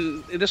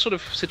in this sort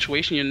of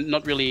situation, you're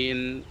not really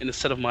in a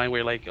set of mind where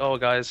you're like, oh,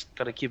 guys,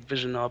 gotta keep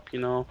vision up, you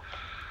know?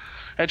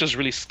 I'm just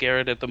really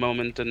scared at the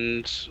moment,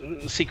 and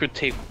Secret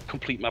take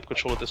complete map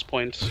control at this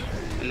point,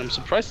 and I'm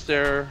surprised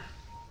they're...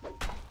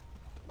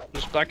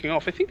 just backing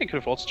off. I think they could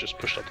have also just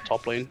pushed up the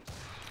top lane.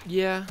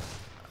 Yeah,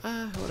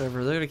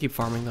 whatever. They're gonna keep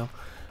farming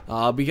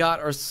though. We got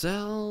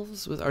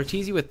ourselves with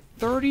Arteezy with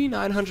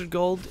 3,900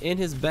 gold in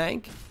his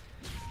bank.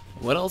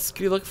 What else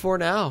can you look for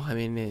now? I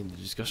mean,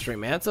 just go straight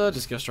Manta,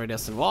 just go straight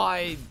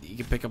SNY. You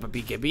can pick up a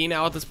BKB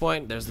now at this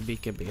point. There's the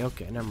BKB.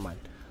 Okay, never mind.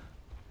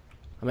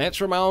 I'm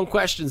answering my own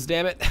questions,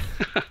 damn it.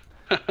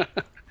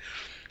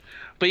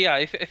 But yeah,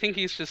 I think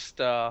he's just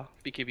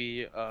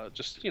BKB,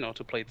 just, you know,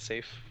 to play it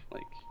safe.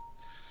 Like,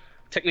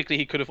 technically,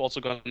 he could have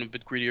also gotten a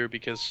bit greedier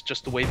because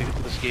just the way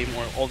this game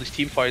where all these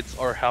team fights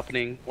are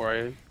happening or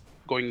are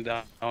going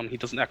down, he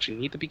doesn't actually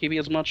need the BKB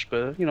as much,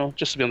 but, you know,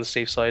 just to be on the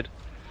safe side.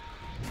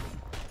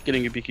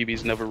 Getting a BKB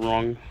is never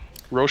wrong.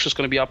 Roche is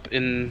going to be up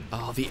in...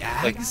 Oh, the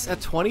Ags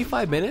at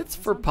 25 minutes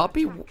for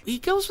Puppey? He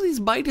goes for these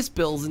Midas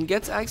builds and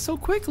gets Ags so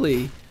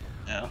quickly.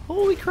 Yeah.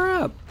 Holy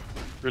crap.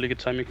 Really good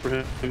timing for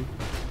him.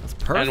 That's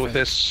perfect. And with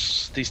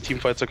this, these team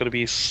fights are going to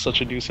be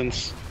such a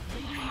nuisance.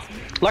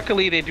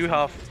 Luckily, they do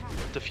have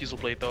Diffusal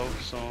Blade though,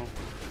 so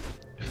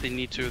if they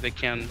need to, they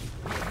can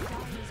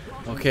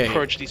Okay.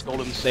 purge these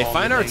golems. They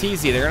find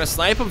RTZ. They're going to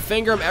snipe him,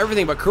 finger him,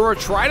 everything, but Kuro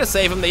try to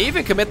save him. They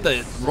even commit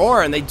the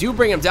roar, and they do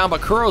bring him down,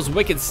 but Kuro's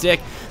wicked stick.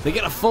 They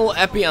get a full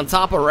epi on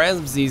top of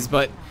Ramses,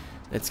 but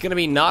it's going to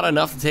be not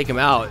enough to take him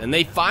out. And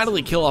they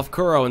finally kill off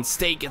Kuro, and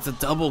State gets a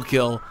double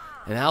kill.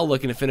 And now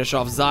looking to finish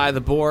off Zai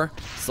the boar,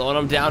 slowing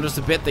him down just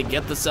a bit. They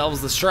get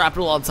themselves the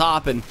shrapnel on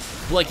top and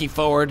blinking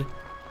forward.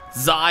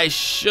 Zai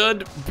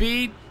should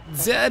be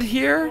dead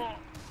here.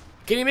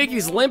 Can he make it?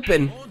 He's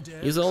limping.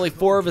 He's only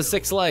 4 of his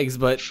 6 legs,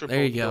 but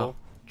there you go.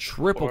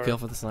 Triple kill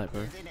for the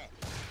sniper.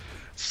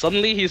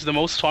 Suddenly he's the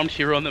most farmed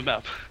hero on the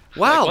map.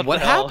 Wow, like,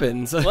 what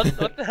happens?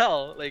 what the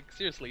hell? Like,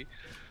 seriously.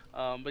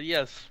 But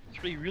yes,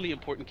 3 really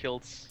important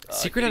kills.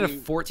 Secret had a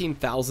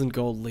 14,000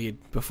 gold lead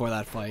before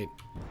that fight.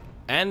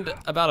 And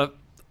about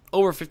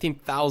over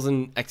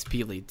 15,000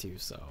 XP lead too,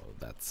 so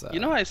that's... You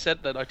know I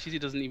said that RTZ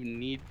doesn't even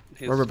need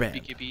his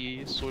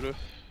BKB, sort of.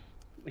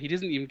 He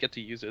doesn't even get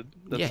to use it.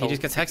 That's he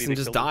just gets hexed and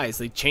just dies.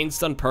 They chain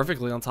stun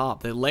perfectly on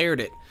top. They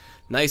layered it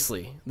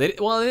nicely.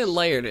 Well, they didn't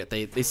layered it.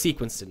 They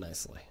sequenced it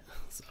nicely.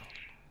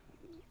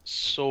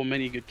 So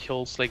many good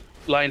kills. Like,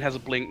 Lion has a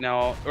blink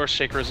now.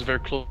 Earthshaker is very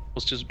close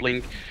to his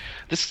blink.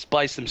 This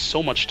buys them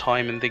so much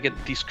time, and they get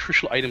these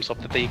crucial items up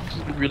that they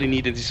really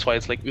need in these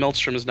fights. Like,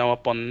 Maelstrom is now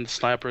up on the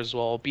Sniper as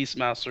well.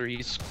 Beastmaster,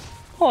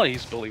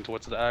 he's building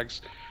towards the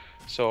Axe.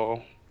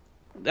 So,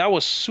 that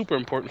was super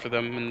important for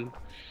them. And,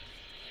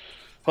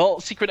 well,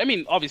 Secret, I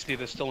mean, obviously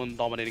they're still in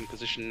dominating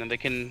position, and they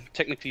can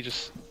technically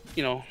just,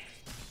 you know,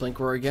 blink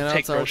roar again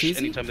take Roche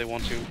anytime they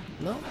want to.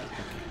 No.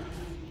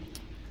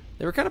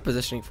 They were kind of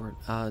positioning for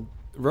it.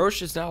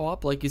 Roche is now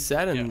up, like you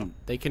said, and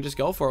they can just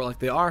go for it like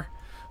they are.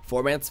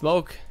 4-man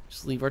smoke.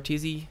 Just leave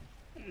RTZ.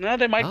 No,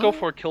 they might go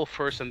for a kill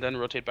first and then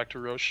rotate back to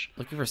Roche.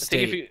 Looking for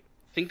State. I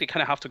think they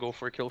kind of have to go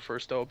for a kill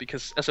first, though,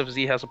 because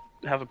SFZ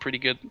have a pretty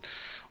good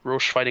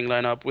Roche fighting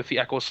lineup with the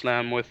Echo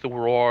Slam, with the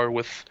Roar,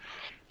 with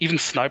even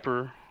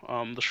Sniper.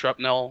 The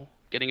Shrapnel,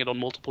 getting it on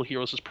multiple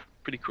heroes is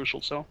pretty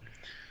crucial, so...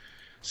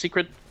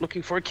 Secret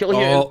looking for a kill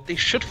here, and they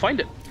should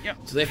find it. Yeah.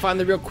 So they find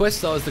the real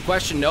Quista is the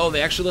question. No,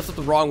 they actually lifted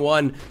the wrong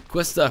one.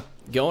 Quista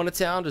going to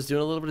town, just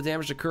doing a little bit of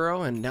damage to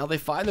Kuro, and now they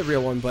find the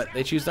real one, but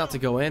they choose not to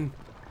go in.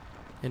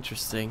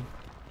 Interesting.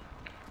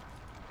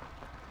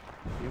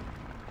 Yep.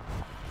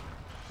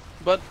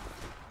 But,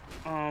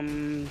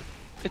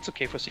 it's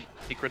okay for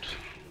Secret,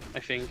 I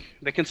think.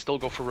 They can still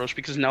go for Roche,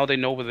 because now they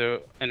know where their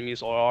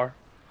enemies are.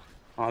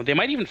 They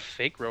might even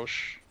fake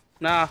Roche.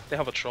 Nah, they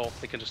have a troll.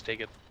 They can just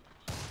take it.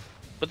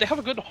 But they have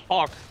a good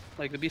Hawk.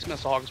 Like, the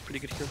Beastmaster Hawk is pretty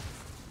good here.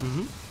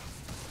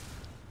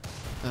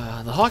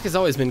 The Hawk has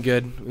always been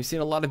good. We've seen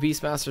a lot of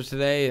Beastmaster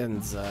today,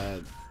 and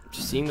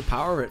just seeing the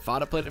power of it.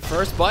 Fada played it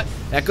first, but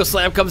Echo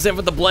Slam comes in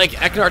with the blink.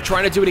 Eknar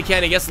trying to do what he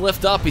can. He gets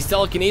lift up. He's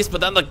telekinesis, but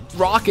then the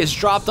rock is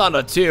dropped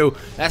onto 2.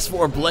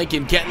 S4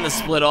 blinking, getting the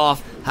split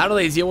off. How do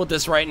they deal with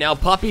this right now?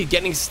 Puppey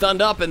getting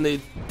stunned up, and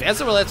the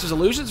Dancing Relentless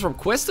Illusions from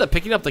Quista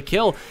picking up the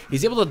kill.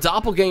 He's able to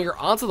doppelganger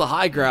onto the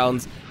high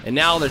grounds, and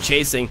now they're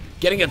chasing,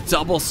 getting a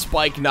double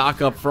spike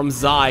knockup from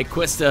Zai.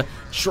 Quista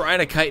trying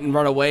to kite and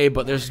run away,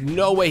 but there's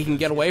no way he can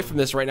get away from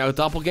this right now.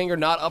 Doppelganger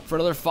not up for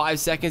another 5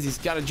 seconds. He's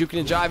got a juking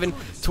and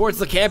jiving towards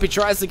the camp. He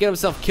tries to get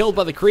himself killed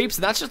by the creeps,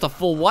 and that's just a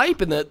full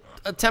wipe in the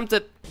attempt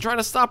at trying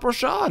to stop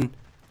Roshan.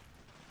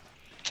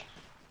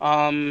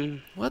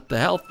 What the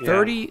hell? Yeah.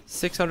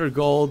 3,600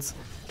 golds,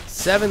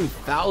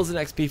 7,000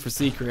 XP for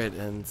Secret,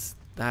 and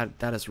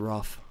that is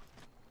rough.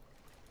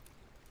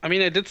 I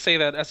mean, I did say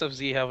that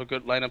SFZ have a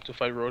good lineup to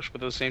fight Roche,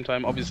 but at the same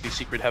time, obviously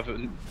Secret have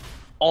an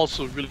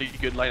also really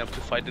good lineup to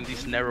fight in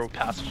these narrow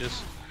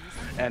passages.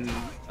 And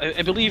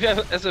I believe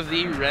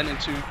SFZ ran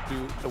into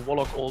the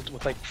Warlock ult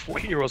with like 4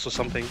 heroes or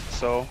something,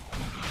 so...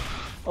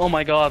 Oh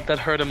my god, that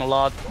hurt him a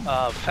lot.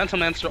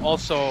 Phantomancer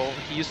also,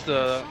 he used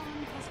the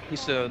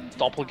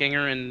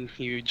doppelganger and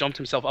he jumped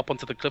himself up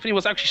onto the cliff, and he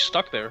was actually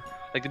stuck there.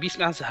 Like, the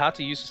Beastmaster had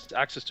to use his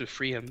axes to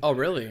free him. Oh,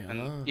 really?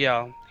 And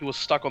yeah, he was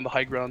stuck on the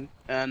high ground,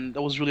 and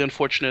that was really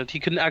unfortunate. He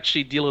couldn't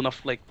actually deal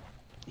enough, like,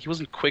 he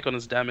wasn't quick on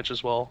his damage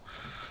as well,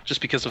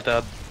 just because of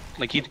that.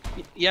 Like,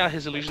 yeah,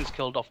 his illusions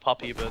killed off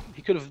Puppey, but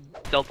he could have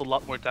dealt a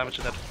lot more damage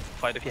in that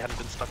fight if he hadn't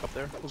been stuck up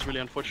there. It was really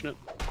unfortunate.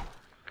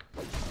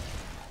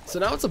 So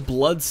now it's a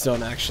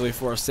Bloodstone, actually,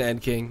 for a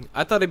Sand King.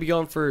 I thought he'd be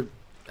going for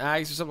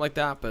Ags or something like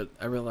that, but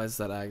I realized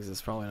that Ags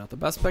is probably not the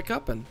best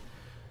pickup, and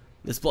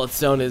this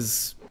Bloodstone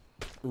is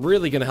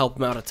really going to help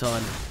him out a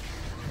ton.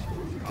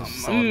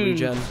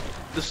 Regen.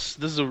 This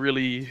is a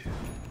really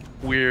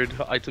weird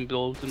item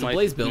build, in my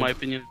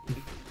opinion.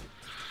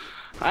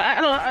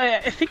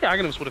 I think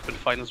Aghanim's would have been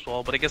fine as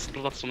well, but I guess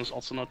Bloodstone is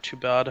also not too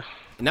bad.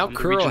 And now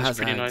Kuro has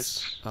pretty Ags.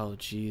 Nice. Oh,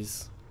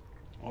 jeez.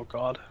 Oh,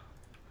 God.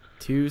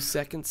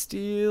 2-second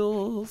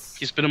steals.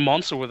 He's been a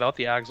monster without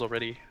the Ags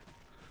already.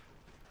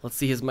 Let's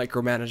see his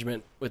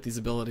micromanagement with these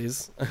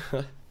abilities.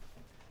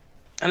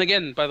 And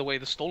again, by the way,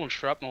 the stolen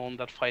shrapnel in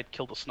that fight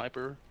killed the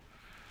sniper.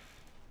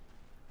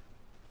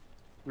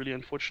 Really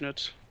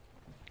unfortunate.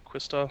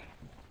 Quista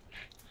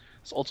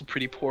is also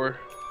pretty poor.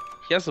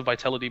 He has a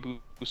vitality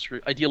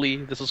booster. Ideally,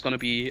 this is going to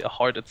be a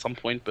hard at some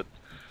point, but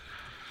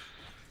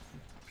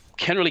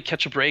can't really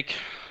catch a break.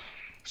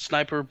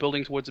 Sniper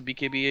building towards a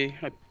BKB,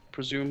 I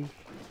presume.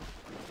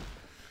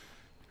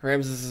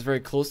 Ramses is very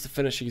close to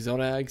finishing his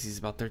own eggs. He's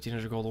about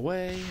 1,300 gold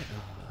away.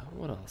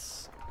 What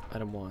else?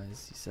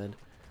 Item-wise, he said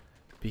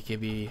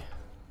BKB.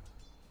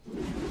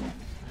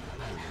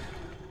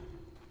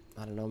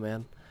 I don't know,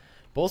 man.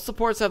 Both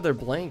supports have their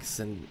blanks,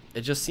 and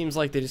it just seems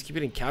like they just keep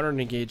getting countered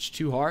and engaged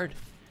too hard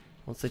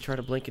once they try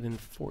to blink it and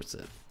force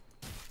it.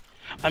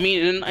 I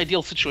mean, in an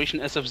ideal situation,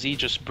 SFZ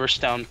just bursts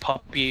down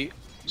Puppey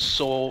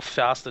so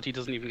fast that he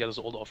doesn't even get his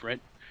ult off, right?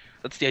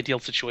 That's the ideal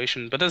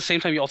situation. But at the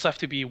same time, you also have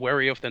to be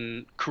wary of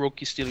then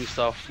Kuroki stealing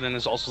stuff. Then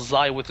there's also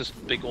Zai with his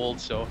big ult.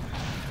 So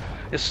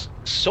there's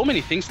so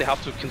many things they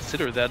have to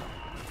consider that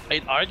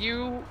I'd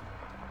argue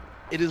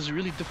it is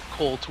really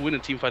difficult to win a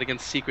team fight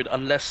against Secret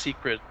unless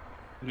Secret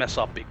mess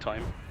up big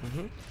time.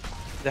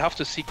 They have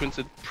to sequence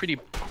it pretty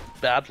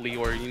badly,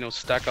 or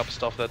stack up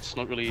stuff that's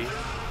not really.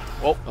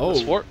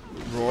 Oh,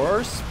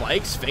 Roar,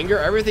 spikes, finger,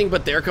 everything,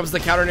 but there comes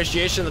the counter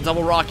initiation, the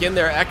double rock in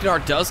there.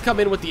 Eknar does come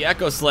in with the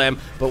Echo Slam,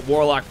 but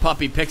Warlock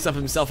Puppey picks up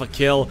himself a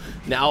kill.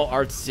 Now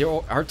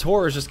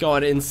Artur is just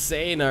going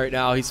insane right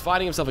now. He's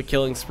finding himself a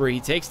killing spree. He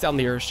takes down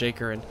the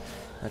Earthshaker, and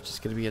that's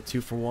just going to be a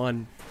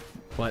 2-for-1.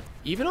 But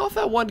even off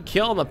that one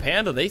kill on the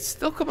Panda, they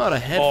still come out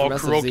ahead from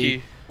SFZ.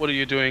 Kuroki, what are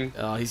you doing?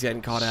 Oh, he's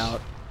getting caught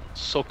out.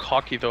 So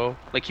cocky, though.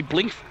 Like, he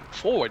blinked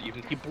forward,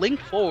 even. He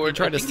blinked forward. He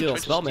tried to steal a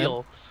spell,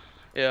 man.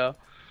 Yeah.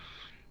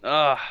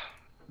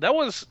 That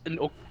was an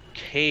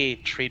okay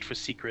trade for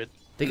Secret.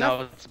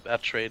 Now it's a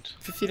bad trade.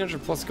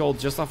 1,500 plus gold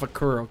just off a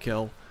Kuro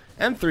kill.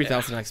 And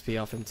 3,000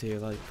 XP off him, too.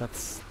 Like,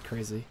 that's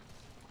crazy.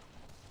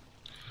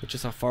 It's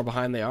just how far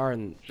behind they are,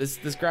 and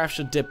this graph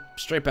should dip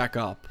straight back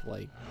up.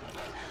 Like,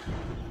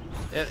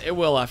 it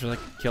will after, like,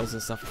 kills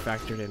and stuff are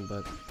factored in,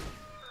 but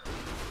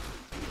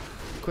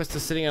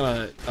Quista's sitting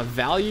on a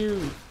value.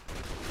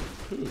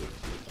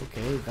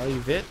 Okay, value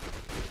Vit.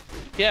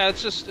 Yeah,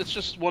 it's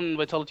just one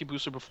vitality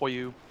booster before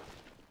you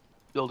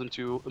build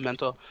into a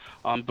Manta.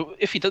 But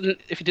if he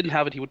didn't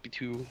have it, he would be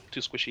too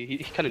squishy. He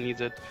kind of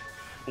needs it.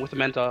 And with the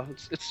Manta,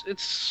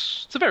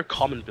 it's a very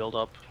common build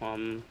up.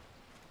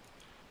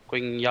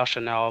 Going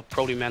Yasha now,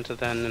 probably Manta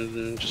then, and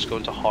then just go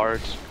into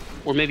hard,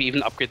 or maybe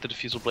even upgrade the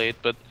Diffusal Blade.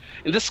 But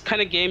in this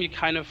kind of game, you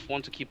kind of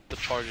want to keep the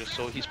charges,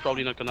 so he's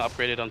probably not going to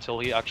upgrade it until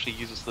he actually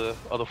uses the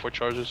other 4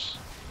 charges.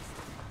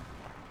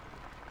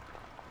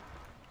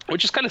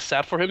 Which is kind of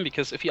sad for him,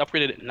 because if he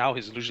upgraded it now,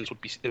 his illusions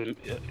would be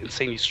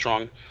insanely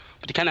strong.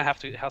 But he kind of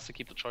has to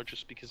keep the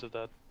charges because of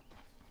that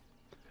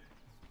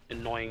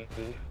annoying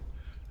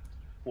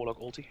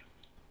Warlock ulti.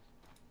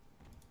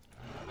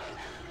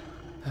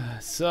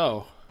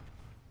 So,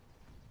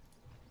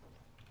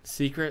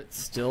 Secret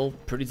still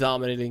pretty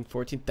dominating.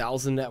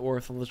 14,000 net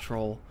worth on the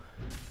troll.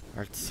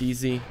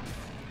 Arteezy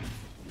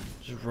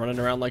just running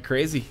around like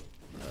crazy.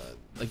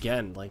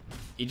 Again, like,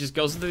 he just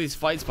goes into these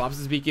fights, pops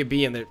his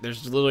BKB, and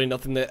there's literally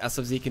nothing that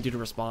SFZ can do to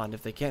respond.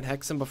 If they can't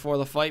hex him before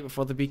the fight,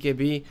 before the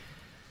BKB,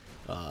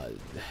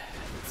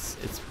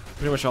 it's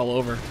pretty much all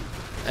over.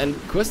 And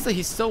Quista,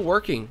 he's still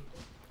working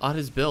on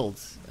his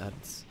builds.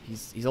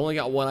 He's only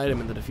got one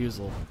item in the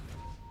Diffusal.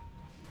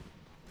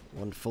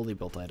 One fully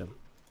built item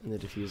in the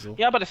Diffusal.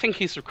 Yeah, but I think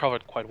he's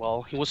recovered quite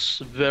well. He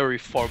was very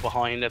far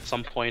behind at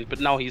some point, but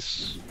now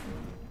he's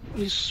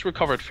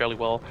recovered fairly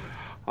well.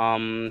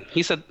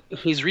 He said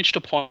he's reached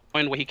a point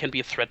where he can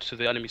be a threat to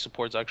the enemy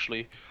supports,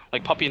 actually.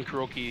 Like Puppey and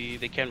Kuroki,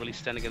 they can't really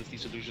stand against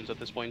these illusions at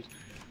this point.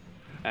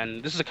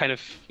 And this is the kind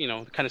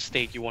of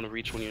state you want to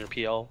reach when you're in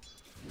PL.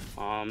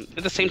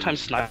 At the same time,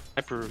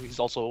 Sniper, he's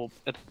also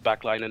at the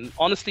back line. And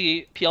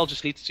honestly, PL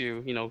just needs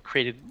to,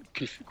 create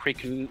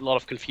a lot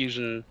of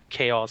confusion,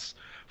 chaos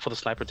for the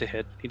Sniper to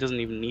hit. He doesn't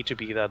even need to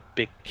be that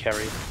big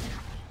carry.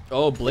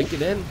 Oh, blink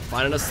it in.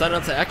 Finding a stun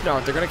onto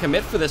Eknar. They're going to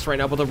commit for this right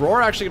now, but the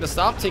Roar actually going to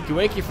stop Tinky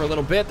Winky for a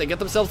little bit. They get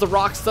themselves the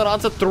Rock stun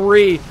onto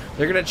 3.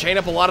 They're going to chain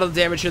up a lot of the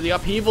damage here. The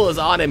upheaval is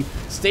on him.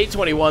 State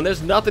 21.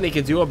 There's nothing he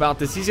can do about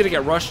this. He's going to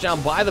get rushed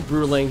down by the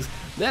Brewlings.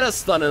 Then a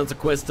stun into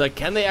Quista.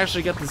 Can they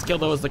actually get this kill,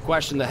 though, is the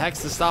question. The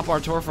Hex to stop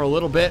Artur for a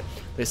little bit.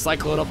 They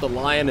cycle it up the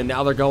Lion, and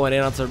now they're going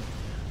in onto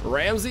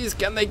Ramses.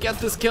 Can they get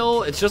this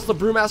kill? It's just the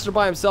Brewmaster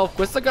by himself.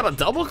 Quista got a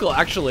double kill,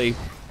 actually,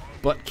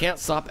 but can't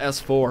stop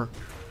S4.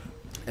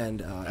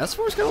 And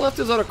S4's kind of left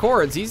his own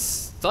accords. He's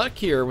stuck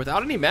here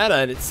without any mana,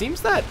 and it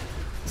seems that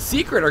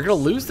Secret are going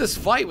to lose this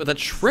fight with a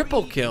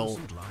triple kill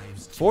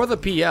for the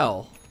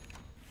PL.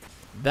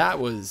 That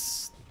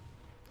was,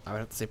 I would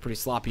have to say, pretty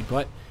sloppy,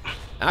 but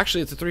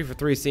actually it's a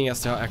 3-for-3, seeing as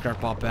to how Eknar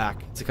popped back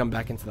to come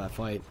back into that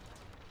fight.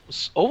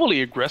 It's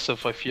overly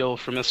aggressive, I feel,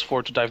 from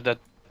S4 to dive that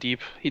deep.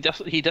 He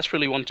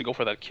desperately wanted to go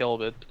for that kill,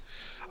 but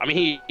I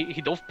mean,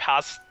 he dove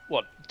past,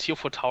 what, tier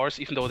 4 towers,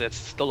 even though that's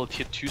still a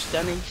tier 2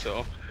 standing,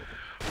 so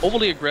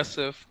overly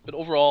aggressive, but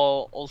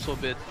overall also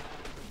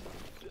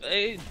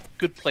a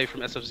good play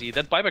from SFZ.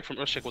 That buyback from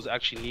Earthshaker was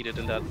actually needed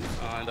in that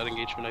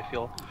engagement, I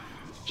feel,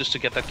 just to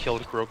get that kill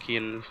in Kuroki,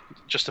 and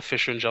just the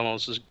Fisher in general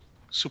is a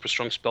super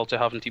strong spell to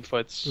have in team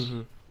fights.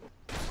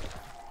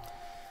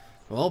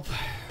 Well,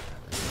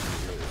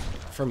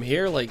 from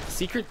here, like,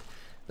 Secret,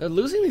 They're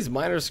losing these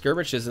minor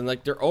skirmishes and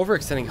like they're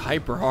overextending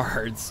hyper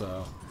hard,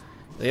 so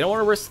they don't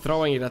want to risk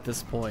throwing it at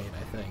this point,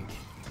 I think.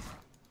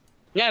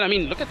 Yeah, and I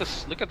mean, look at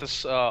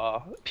this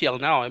PL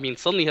now. I mean,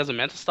 suddenly he has a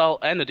Manta Style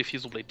and a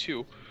Diffusal Blade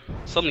too.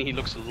 Suddenly he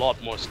looks a lot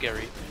more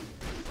scary.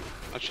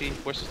 Actually,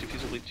 where's his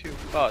Diffusal Blade too?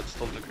 Oh, it's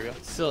still in the Korea.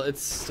 It's still in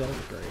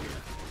the Korea.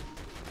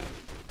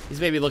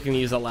 He's maybe looking to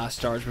use that last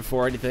charge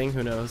before anything.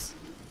 Who knows?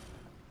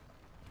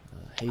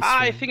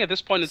 I think at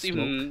this point it's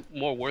even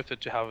more worth it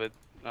to have it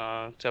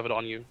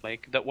on you.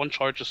 Like that one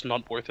charge is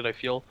not worth it. I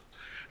feel.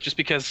 Just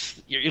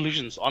because your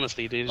illusions,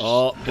 honestly, they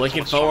just...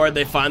 blinking forward,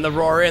 they find the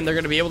roar in. They're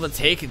going to be able to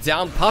take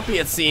down Puppey,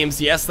 it seems.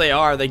 Yes, they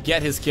are. They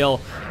get his kill.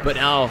 But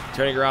now,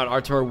 turning around,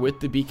 Artur with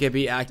the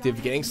BKB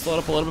active, getting slowed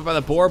up a little bit by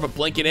the board, but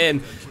blinking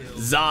in.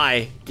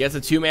 Zai gets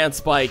a two-man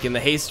spike, and the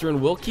haste rune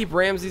will keep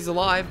Ramses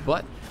alive,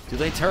 but do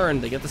they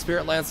turn? They get the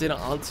Spirit Lance in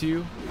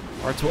onto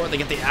Artur. They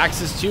get the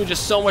Axis too,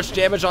 just so much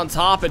damage on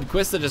top, and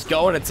Quista just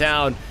going to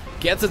town.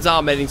 Gets a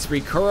dominating spree.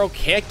 Kuro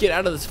can't get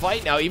out of this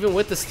fight now, even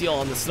with the steal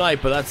on the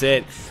snipe, but that's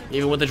it.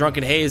 Even with the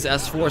Drunken Haze,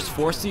 S4 is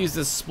forced to use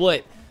this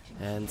split.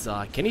 And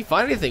can he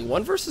find anything?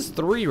 1 versus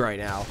 3 right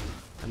now.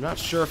 I'm not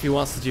sure if he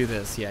wants to do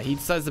this. Yeah, he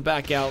decides to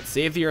back out,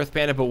 save the Earth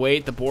Panda, but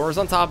wait, the Boar's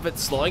on top of it,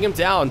 slowing him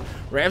down.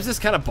 Ramses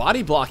kind of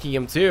body blocking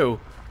him too.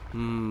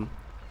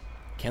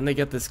 Can they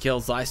get this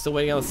kill? Zai still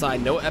waiting on the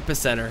side, no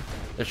epicenter.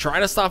 They're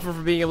trying to stop him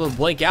from being able to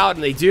blink out,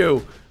 and they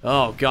do.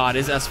 Oh god,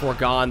 is S4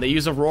 gone? They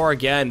use a roar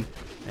again.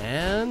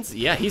 And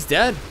yeah, he's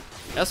dead.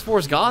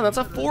 S4's gone. That's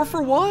a 4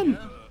 for 1.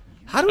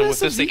 How do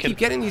SFZ keep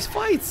getting these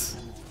fights?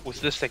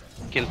 With this, they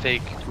can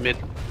take mid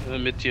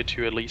tier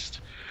 2 at least.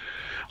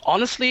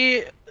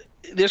 Honestly,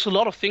 there's a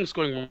lot of things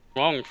going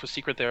wrong for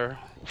Secret there.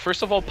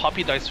 First of all,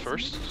 Puppey dies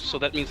first, so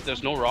that means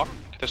there's no rock,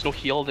 there's no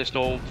heal, there's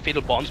no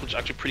fatal bonds, which are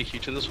actually pretty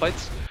huge in these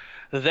fights.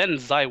 Then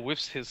Zai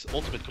whiffs his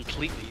ultimate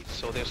completely,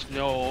 so there's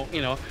no,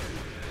 you know,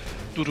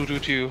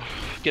 to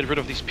get rid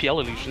of these PL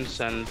illusions,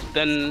 and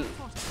then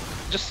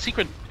just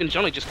Secret in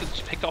general just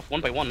gets picked off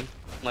one by one.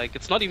 Like,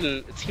 it's not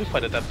even a team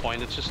fight at that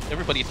point, it's just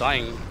everybody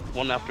dying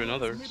one after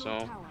another,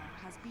 so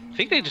I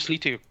think they just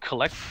need to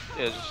collect,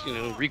 you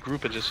know,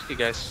 regroup and just, hey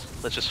guys,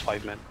 let's just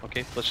 5-man,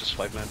 okay? Let's just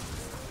 5-man.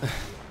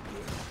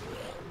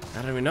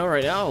 I don't even know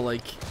right now,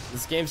 like,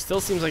 this game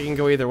still seems like it can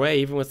go either way,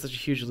 even with such a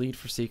huge lead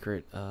for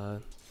Secret.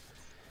 What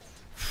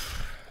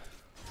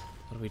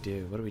do we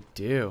do? What do we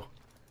do?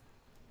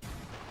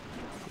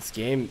 This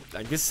game,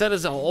 like this set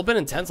has all been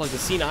intense, like the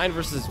C9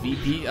 versus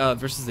VP,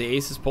 versus the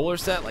Aces Polar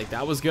set, like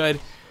that was good.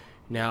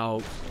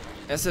 Now,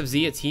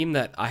 SFZ, a team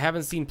that I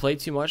haven't seen play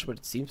too much, but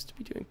it seems to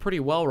be doing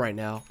pretty well right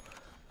now.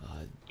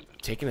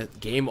 Taking a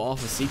game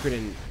off of Secret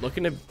and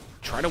looking to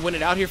try to win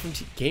it out here from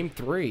game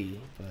 3.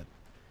 But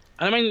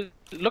I mean,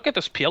 look at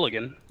this PL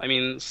again. I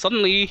mean,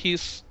 suddenly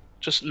he's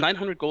just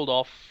 900 gold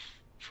off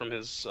from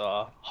his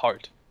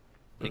heart.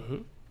 Like,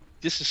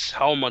 this is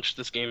how much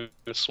this game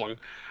has swung.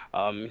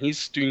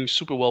 He's doing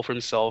super well for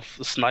himself,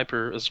 the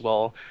sniper as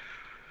well.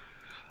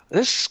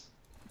 This is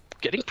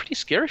getting pretty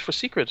scary for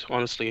Secret,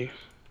 honestly.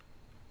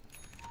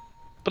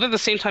 But at the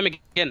same time,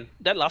 again,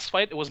 that last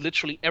fight, it was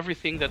literally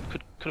everything that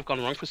could have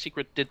gone wrong for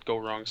Secret did go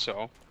wrong,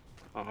 so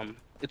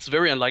it's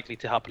very unlikely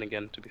to happen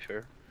again, to be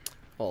fair.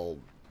 Well,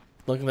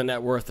 look at the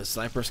net worth. The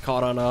sniper's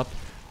caught on up.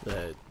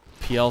 The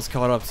PL's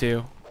caught up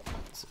too.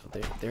 So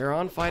they're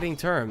on fighting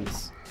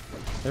terms.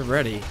 They're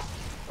ready.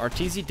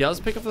 RTZ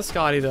does pick up the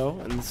Scotty though,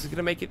 and this is going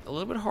to make it a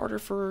little bit harder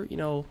for, you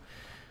know,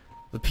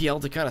 the PL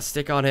to kind of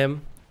stick on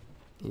him.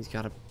 He's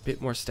got a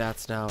bit more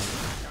stats now.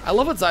 I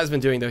love what Zai's been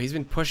doing though. He's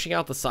been pushing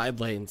out the side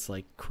lanes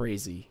like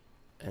crazy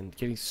and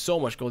getting so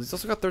much gold. He's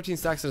also got 13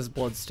 stacks in his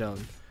Bloodstone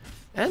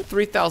and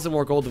 3,000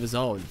 more gold of his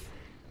own.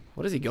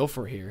 What does he go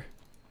for here?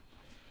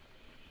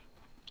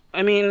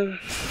 I mean,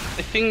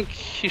 I think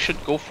he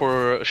should go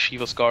for a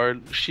Shiva's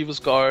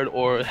Guard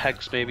or a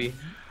Hex maybe.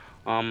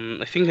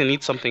 I think they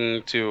need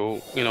something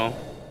to, you know,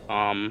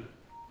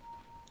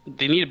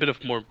 they need a bit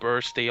of more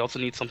burst. They also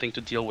need something to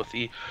deal with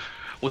the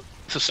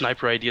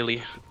sniper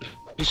ideally.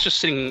 He's just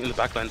sitting in the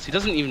backlines. He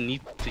doesn't even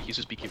need to use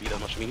his BKB that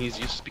much. I mean, he's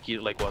used his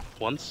BKB like what,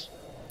 once?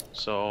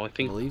 So I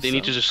think they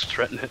need to just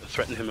threaten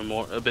him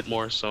a bit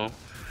more. So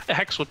a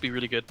Hex would be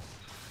really good.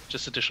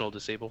 Just additional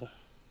disable.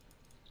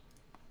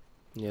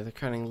 Yeah, they're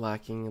kind of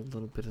lacking a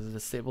little bit of the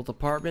disable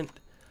department.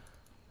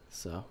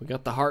 So we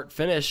got the heart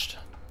finished.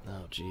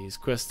 Oh jeez,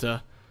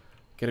 Quista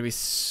gonna be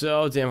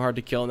so damn hard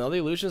to kill. Now the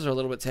illusions are a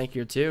little bit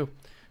tankier too.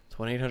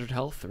 2800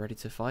 health, ready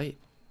to fight.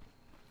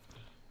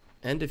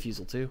 And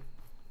Diffusal too.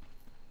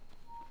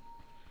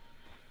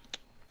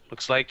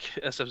 Looks like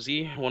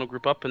SFZ want to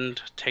group up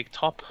and take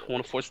top,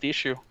 want to force the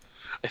issue.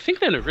 I think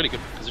they're in a really good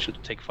position to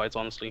take fights,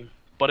 honestly.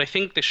 But I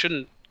think they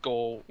shouldn't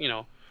go, you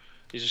know,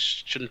 you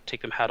just shouldn't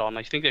take them head on.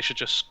 I think they should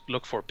just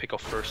look for a pick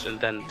off first and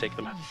then take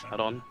them head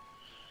on.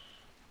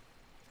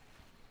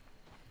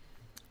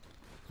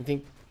 I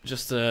think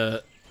just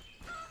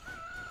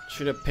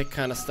should have pick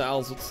kind of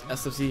styles what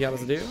SFC got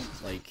to do.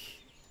 Like,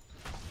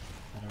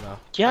 I don't know.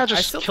 Yeah, just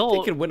I still kill.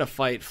 think they could win a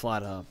fight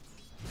flat up.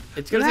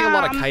 It's gonna take a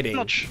lot of kiting.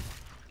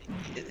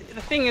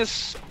 The thing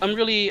is,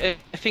 I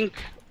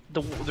think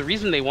the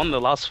reason they won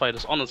the last fight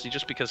is honestly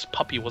just because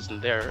Puppey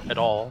wasn't there at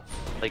all.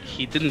 Like,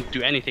 he didn't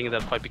do anything in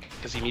that fight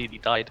because he immediately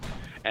died.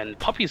 And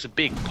Puppey is a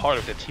big part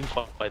of their team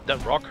fight.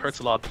 That rock hurts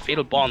a lot. The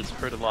fatal bonds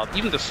hurt a lot.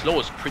 Even the slow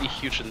is pretty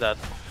huge in that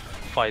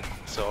fight.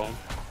 So,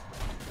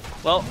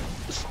 well,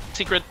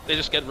 Secret, they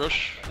just get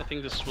Rush. I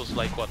think this was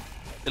like what,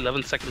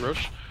 11-second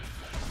Rush.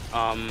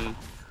 And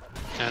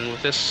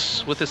with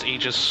this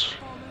Aegis,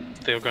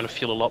 they're going to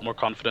feel a lot more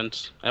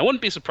confident. I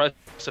wouldn't be surprised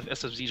if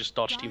SFZ just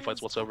dodge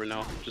teamfights whatsoever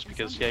now, just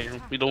because, yeah,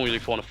 we don't really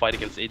want to fight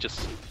against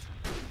Aegis.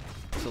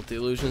 So the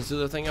Illusions do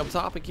their thing up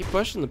top and keep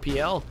pushing. The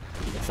PL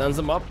sends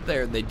them up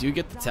there. They do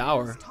get the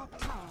tower.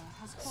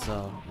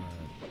 So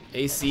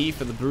AC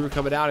for the Brew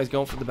coming out. He's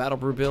going for the Battle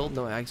Brew build.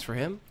 No Ags for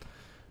him.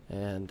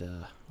 And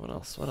what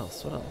else? What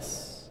else? What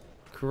else?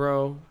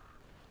 Kuro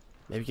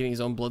maybe getting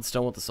his own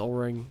Bloodstone with the Soul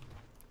Ring.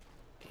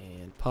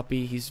 And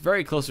Puppey, he's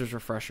very close to his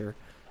Refresher.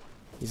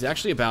 He's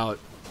actually about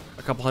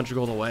a couple hundred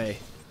gold away.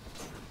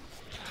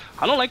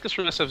 I don't like this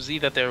from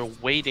SFZ that they're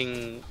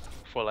waiting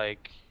for,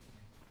 like...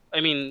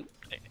 I mean,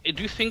 I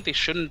do think they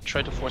shouldn't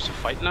try to force a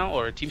fight now,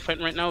 or a team fight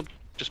right now,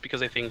 just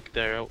because I think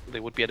they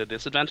would be at a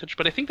disadvantage.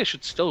 But I think they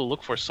should still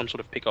look for some sort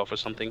of pickoff or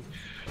something.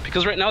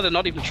 Because right now they're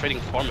not even trading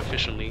farm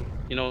efficiently.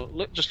 You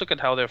know, just look at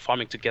how they're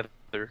farming together.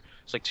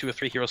 It's like 2 or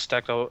 3 heroes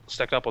stacked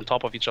up on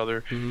top of each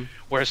other. Mm-hmm.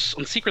 Whereas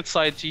on Secret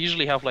side, you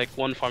usually have like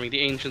one farming the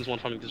Ancients, one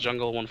farming the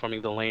jungle, one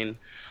farming the lane.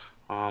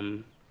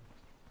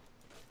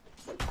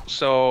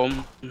 So,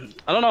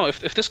 I don't know,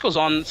 if this goes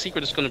on,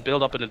 Secret is going to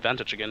build up an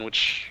advantage again,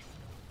 which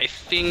I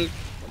think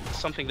is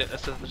something that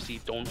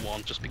SFZ don't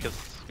want, just because,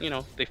 you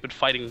know, they've been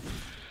fighting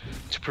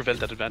to prevent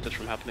that advantage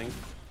from happening.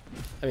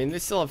 I mean, they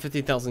still have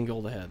 50,000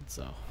 gold ahead,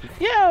 so...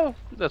 Yeah,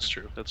 that's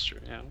true,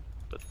 yeah.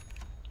 But,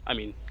 I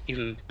mean,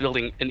 even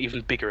building an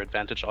even bigger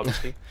advantage,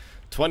 obviously.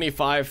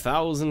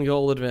 25,000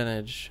 gold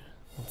advantage.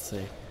 Let's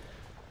see.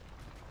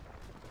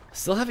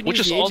 Still haven't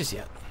used the Aegis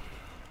yet.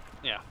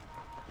 Yeah.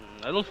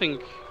 I don't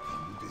think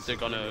they're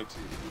gonna...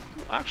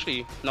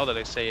 Actually, now that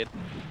I say it,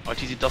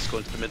 RTZ does go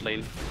into the mid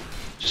lane.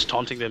 Just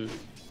taunting them.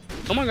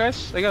 Come on,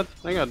 guys. I get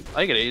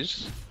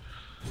Aegis.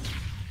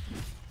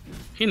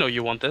 You know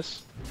you want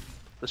this.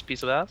 This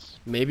piece of ass.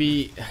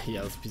 Maybe...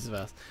 Yeah, this piece of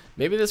ass.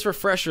 Maybe this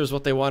Refresher is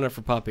what they wanted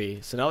for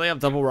Puppey. So now they have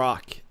double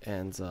rock,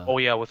 and... Oh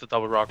yeah, with the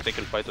double rock, they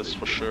can fight this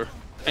for sure.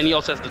 And he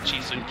also has the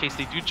cheese, so in case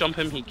they do jump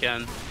him, he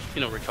can,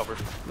 you know, recover.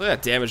 Look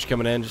at that damage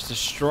coming in, just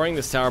destroying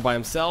this tower by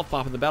himself.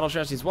 Popping the battle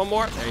trash. He's one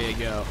more. There you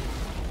go.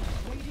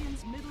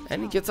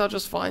 And he gets out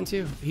just fine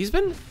too. He's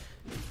been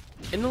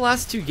in the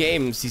last 2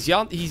 games. He's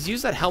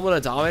used that Helmet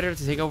of Dominator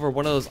to take over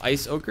one of those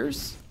ice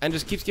ogres, and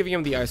just keeps giving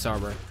him the ice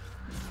armor.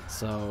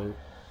 So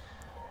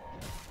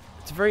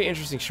it's a very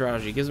interesting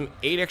strategy. It gives him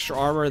 8 extra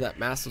armor, that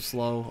massive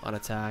slow on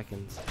attack,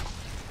 and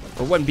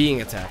or when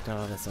being attacked.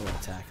 No, that's not an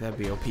attack. That'd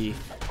be OP.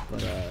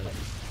 But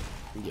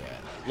yeah.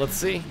 Let's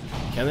see.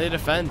 Can they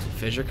defend?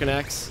 Fissure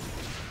connects.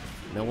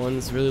 No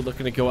one's really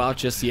looking to go out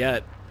just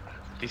yet.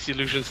 These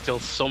illusions deal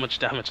so much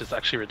damage, it's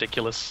actually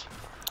ridiculous.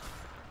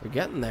 They're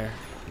getting there.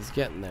 He's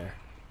getting there.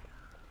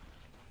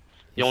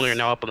 Mjolnir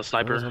now up on the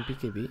sniper. On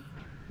PKB.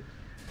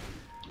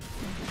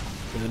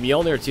 And the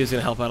Mjolnir too is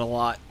gonna help out a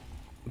lot.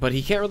 But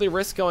he can't really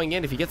risk going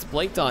in. If he gets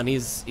blanked on,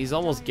 he's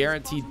almost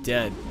guaranteed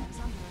dead.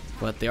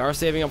 But they are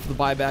saving up for the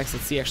buybacks.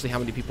 Let's see actually how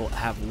many people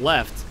have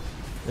left.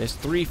 There's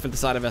 3 for the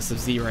side of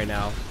SFZ right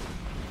now.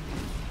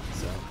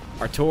 So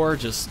Artur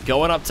just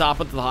going up top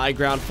into the high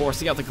ground,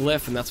 forcing out the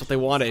glyph, and that's what they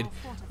wanted.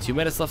 2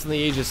 minutes left in the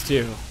Aegis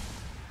too.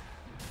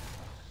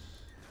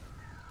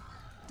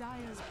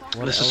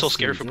 This is so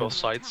scary for both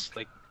sides.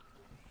 Like,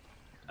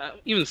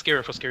 even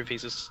scarier for scary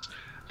faces.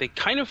 They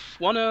kind of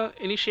want to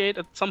initiate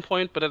at some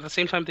point, but at the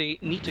same time they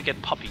need to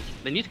get Puppey.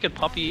 They need to get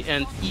Puppey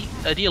and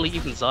ideally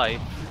even Zai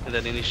in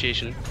that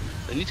initiation.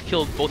 They need to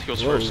kill both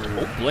heroes first.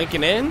 Oh,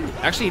 blinking in.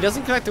 Actually, he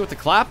doesn't connect it with the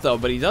clap though,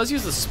 but he does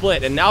use the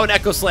split, and now an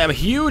Echo Slam, a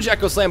huge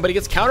Echo Slam, but he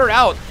gets countered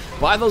out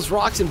by those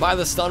rocks and by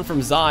the stun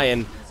from Zai,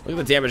 and look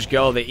at the damage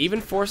go. They even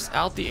force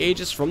out the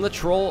Aegis from the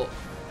troll,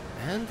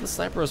 and the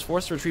sniper is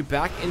forced to retreat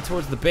back in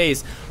towards the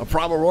base. A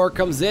Primal Roar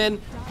comes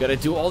in, gonna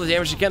do all the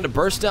damage he can to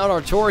burst down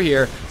Artur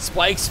here.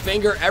 Spike's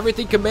finger,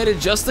 everything committed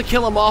just to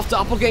kill him off.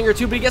 Doppelganger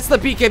too, but he gets the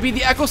BKB.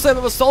 The Echo Slam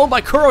that was stolen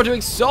by Kuro,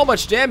 doing so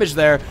much damage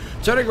there.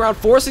 Turning around,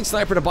 forcing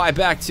Sniper to buy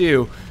back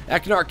too.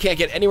 Eknar can't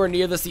get anywhere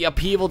near this. The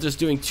upheaval just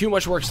doing too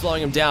much work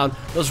slowing him down.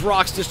 Those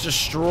rocks just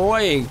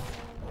destroying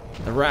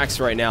the racks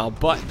right now,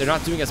 but they're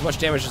not doing as much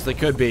damage as they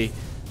could be.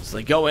 So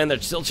they go in, they're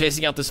still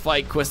chasing out this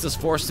fight. Quista's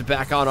forced to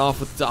back on off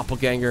with the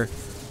Doppelganger.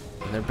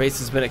 And their base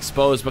has been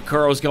exposed, but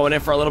Kuro's going in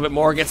for a little bit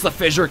more. Gets the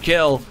fissure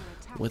kill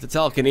with the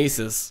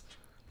telekinesis.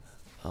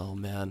 Oh,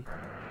 man.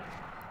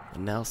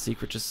 And now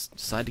Secret just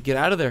decided to get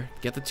out of there.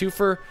 Get the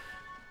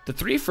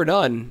 3 for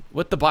none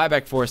with the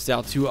buyback forced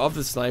out, 2 of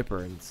the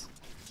sniper.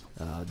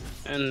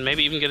 And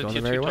maybe even get a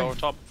tier 2 tower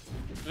top.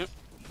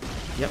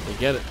 Yep, we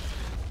get it.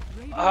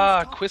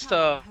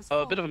 Quista,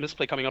 a bit of a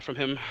misplay coming out from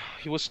him.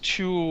 He was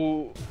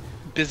too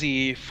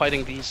busy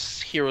fighting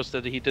these heroes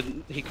that he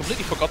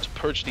completely forgot to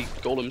purge the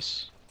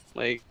golems.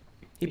 Like,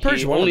 he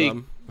purged one of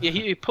them. Yeah,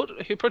 he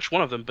approached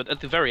one of them, but at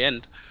the very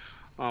end,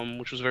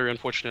 which was very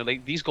unfortunate.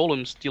 Like these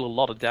golems deal a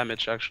lot of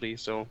damage actually,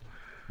 so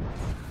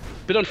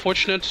bit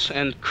unfortunate.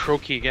 And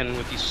Croaky again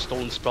with these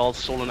stolen spells,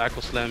 stolen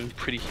Echo Slam,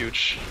 pretty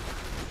huge.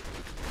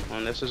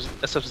 And this is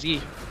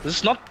SFZ.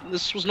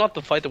 This was not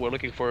the fight that we're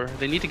looking for.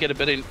 They need to get a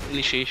better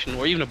initiation,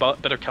 or even a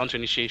better counter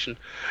initiation.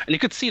 And you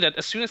could see that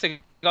as soon as they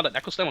got an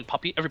Echo Slam on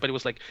Puppey, everybody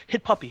was like,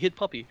 hit Puppey, hit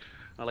Puppey.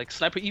 Like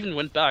Sniper even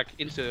went back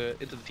into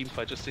the team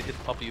fight just to hit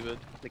Puppey, but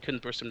they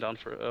couldn't burst him down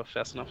for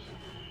fast enough.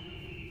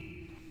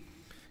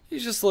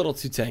 He's just a little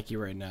too tanky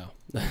right now.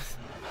 I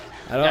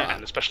don't. Yeah,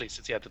 and especially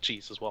since he had the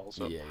cheese as well.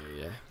 So.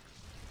 Yeah.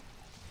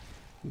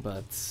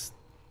 But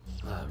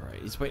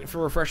alright, he's waiting for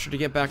Refresher to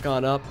get back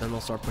on up, then they'll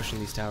start pushing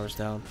these towers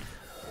down.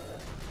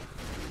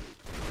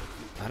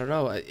 I don't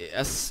know.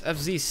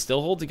 SFZ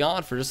still holding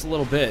on for just a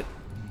little bit.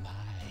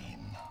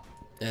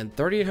 And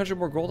 3,800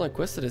 more gold on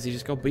Quista. Does he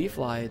just go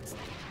B-Fly? It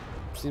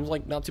seems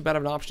like not too bad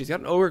of an option. He's got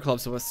an Ogre Club,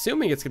 so I'm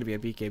assuming it's going to be a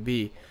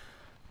BKB.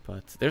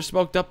 But they're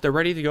smoked up. They're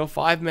ready to go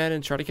 5-man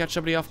and try to catch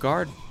somebody off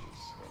guard.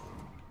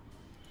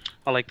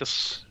 I like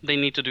this. They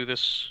need to do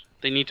this.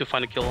 They need to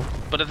find a kill.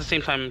 But at the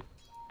same time,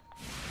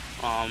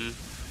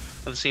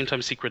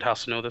 Secret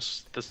has to know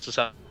this is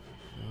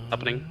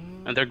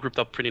happening, and they're grouped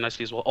up pretty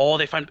nicely as well. Oh,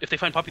 if they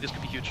find Puppey, this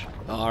could be huge.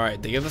 All right,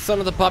 they give the son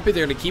of the Puppey.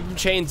 They're gonna keep him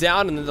chained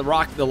down, and then the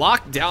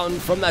lockdown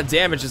from that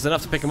damage is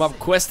enough to pick him up.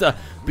 Quista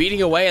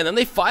beating away, and then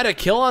they fight a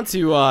kill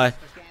onto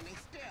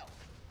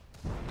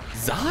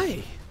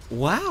Zai.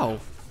 Wow.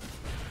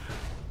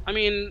 I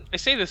mean, I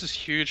say this is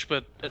huge,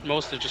 but at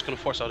most they're just gonna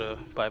force out a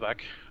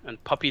buyback,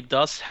 and Puppey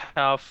does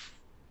have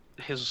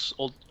his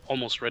ult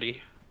almost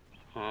ready.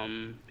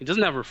 He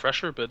doesn't have a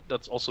Refresher, but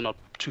that's also not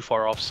too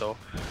far off, so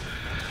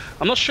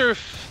I'm not sure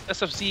if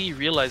SFZ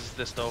realizes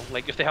this though,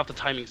 like if they have the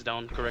timings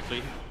down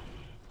correctly.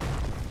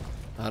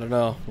 I don't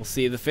know. We'll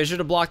see. The Fissure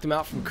to block them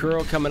out from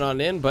Kuro coming on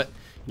in, but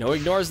no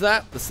ignores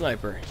that. The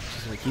Sniper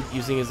just gonna keep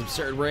using his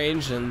absurd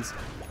range and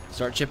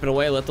start chipping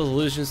away. Let those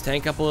illusions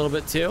tank up a little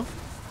bit too.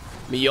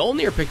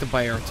 Mjolnir picked up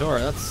by Artura.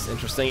 That's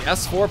interesting.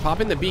 S4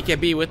 popping the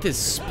BKB with his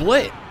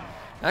split.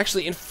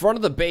 Actually, in front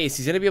of the base,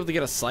 he's gonna be able to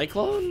get a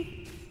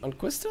Cyclone on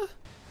Quista.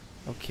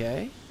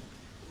 Okay.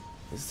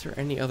 Is there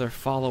any other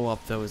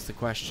follow-up, though, is the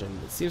question.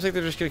 It seems like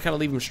they're just going to kind of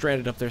leave him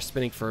stranded up there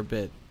spinning for a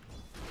bit.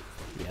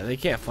 Yeah, they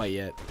can't fight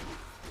yet.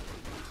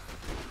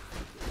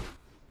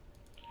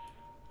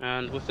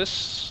 And with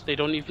this, they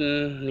don't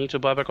even need to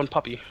buy back on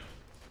Puppey.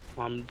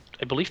 I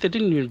believe they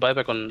didn't even buy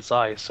back on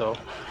Zai, so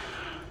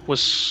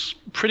was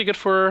pretty good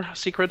for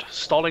Secret.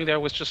 Stalling there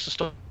was just a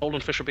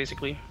stolen Fissure,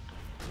 basically.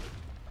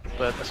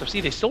 But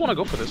SFC, they still want to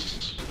go for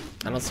this.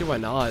 I don't see why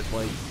not.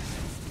 Like,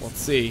 let's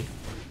see.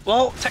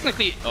 Well,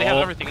 technically, they have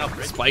everything up,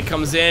 right? Spike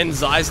comes in,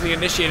 Zai's the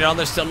initiated on,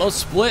 there's still no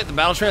split. The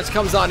Battle Trance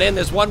comes on in,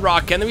 there's one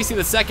rock, and then we see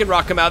the second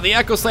rock come out. The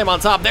Echo Slam on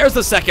top, there's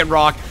the second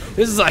rock.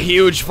 This is a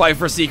huge fight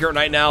for Secret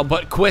right now,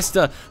 but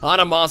Quista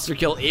on a monster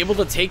kill, able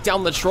to take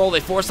down the troll.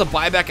 They force a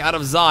buyback out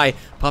of Zai.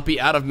 Puppey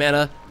out of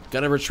mana,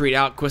 gonna retreat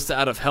out. Quista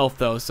out of health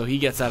though, so he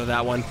gets out of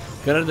that one.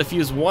 Gonna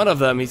defuse one of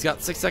them. He's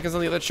got 6 seconds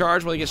on the other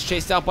charge while he gets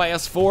chased out by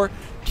S4.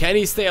 Can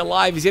he stay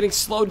alive? He's getting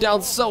slowed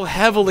down so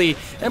heavily,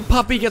 and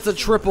Puppey gets a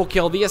triple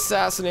kill. The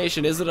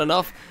assassination isn't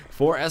enough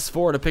for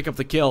S4 to pick up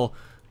the kill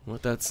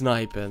with that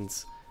snipe, and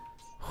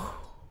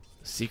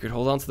Secret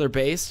hold on to their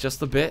base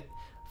just a bit.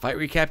 Fight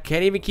recap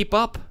can't even keep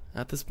up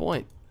at this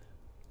point.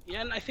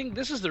 Yeah, and I think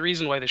this is the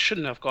reason why they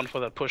shouldn't have gone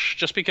for that push,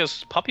 just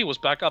because Puppey was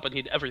back up and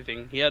he had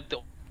everything. He had the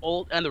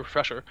ult and the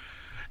Refresher,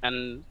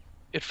 and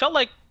it felt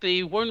like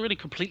they weren't really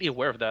completely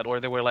aware of that,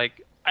 or they were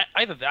like,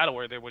 either that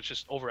or they were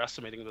just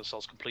overestimating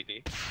themselves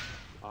completely.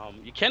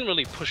 You can't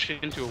really push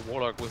into a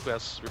Warlock who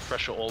has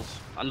Refresher ult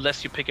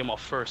unless you pick him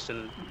off first,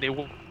 and they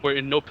were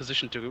in no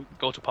position to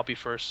go to Puppey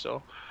first,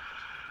 so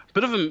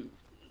bit of a,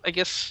 I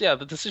guess, yeah,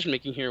 the decision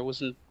making here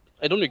wasn't,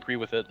 I don't agree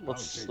with it.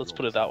 Let's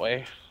put it that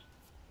way.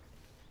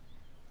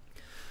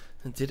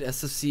 And did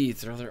SFC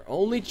throw their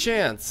only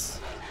chance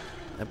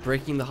at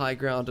breaking the high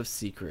ground of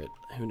Secret?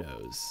 Who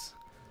knows?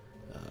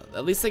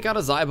 At least they got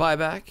a Zai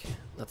buyback.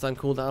 That's on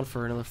cooldown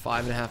for another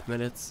 5.5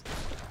 minutes.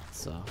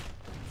 So,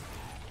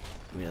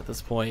 I mean, at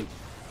this point,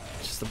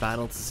 it's just a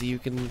battle to see who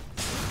can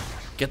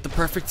get the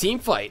perfect team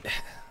fight.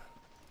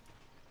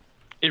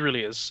 It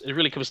really is. It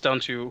really comes down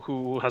to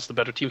who has the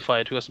better team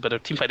fight, who has the better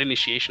team fight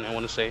initiation, I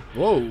want to say.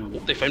 Whoa.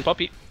 They find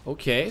Puppey.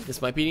 Okay,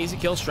 this might be an easy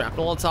kill.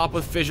 Shrapnel on top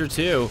with Fissure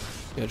too.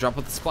 Gonna drop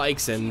with the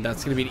spikes, and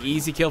that's gonna be an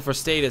easy kill for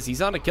Status.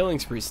 He's on a killing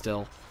spree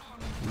still.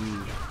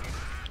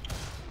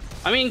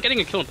 I mean, getting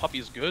a kill on Puppey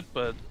is good,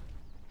 but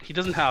he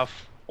doesn't have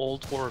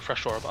ult or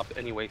Refresh Orb up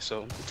anyway,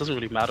 so it doesn't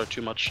really matter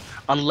too much.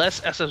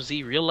 Unless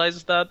SFZ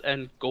realizes that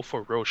and go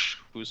for Roche,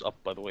 who's up,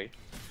 by the way.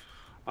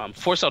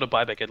 Force out a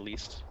buyback at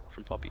least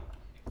from Puppey.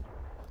 A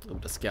little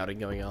bit of scouting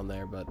going on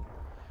there, but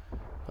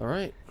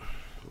alright.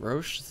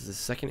 Roche, this is the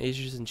second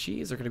Asians and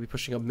Cheese. They're going to be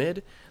pushing up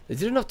mid. They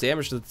did enough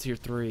damage to the tier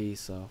 3,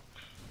 so...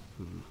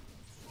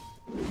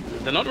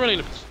 They're not really in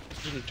a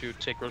position to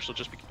take Roche,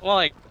 just because... Well,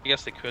 I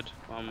guess they could.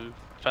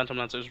 Phantom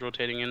Lancer is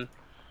rotating in.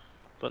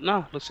 But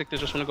no, looks like they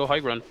just want to go high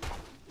ground.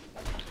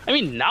 I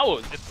mean, now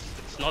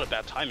it's not a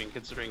bad timing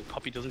considering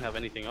Puppey doesn't have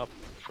anything up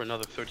for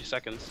another 30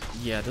 seconds.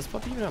 Yeah, does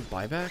Puppey even have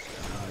buyback?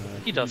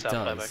 He does have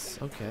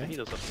buyback. Okay. He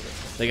does have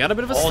buyback. They got a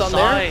bit of a stun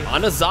there.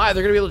 On a Zai,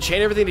 they're going to be able to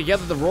chain everything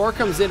together. The roar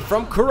comes in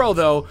from Kuro,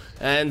 though.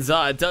 And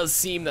it does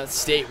seem that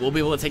State will be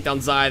able to take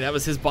down Zai. That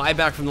was his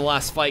buyback from the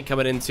last fight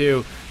coming in,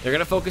 too. They're going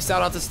to focus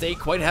out onto State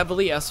quite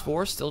heavily.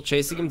 S4 still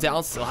chasing him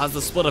down. Still has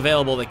the split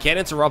available. They can't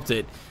interrupt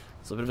it.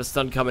 So a bit of a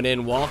stun coming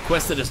in while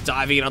Quista just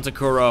diving in onto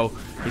Kuro.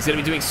 He's going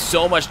to be doing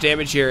so much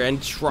damage here and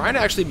trying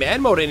to actually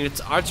man mode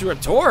it onto a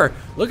Tor.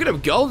 Look at him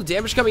go. The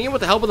damage coming in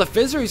with the help of the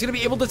Fizzer. He's going to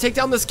be able to take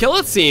down this kill,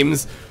 it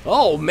seems.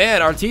 Oh, man.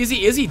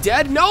 Arteezy, is he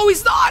dead? No,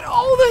 he's not.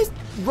 Oh,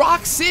 the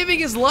rock saving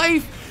his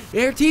life.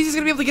 Arteezy's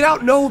going to be able to get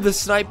out. No, the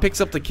snipe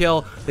picks up the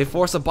kill. They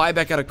force a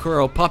buyback out of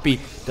Kuro. Puppey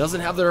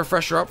doesn't have the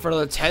refresher up for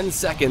another 10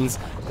 seconds.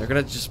 They're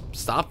going to just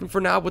stop him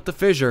for now with the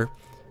Fissure.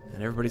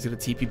 And everybody's going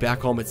to TP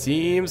back home, it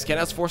seems. Can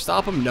S4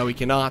 stop him? No, he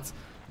cannot.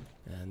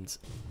 And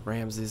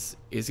Rams is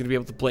going to be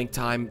able to blink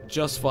time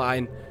just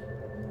fine.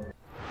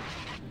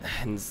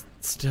 And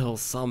still,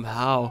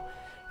 somehow,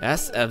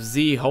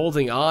 SFZ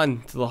holding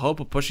on to the hope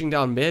of pushing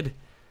down mid.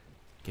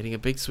 Getting a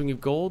big swing of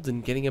gold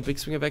and getting a big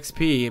swing of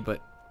XP. But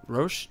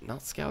Roche,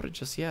 not scouted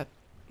just yet.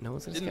 No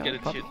one's going to scout.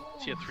 Didn't get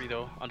a tier 3,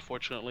 though,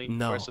 unfortunately,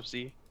 no. for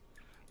SFZ.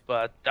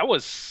 But that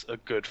was a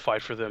good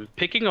fight for them.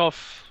 Picking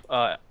off...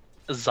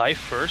 Zai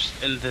first,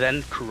 and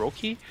then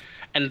Kuroki,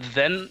 and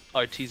then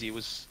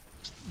Arteezy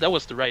that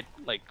was the right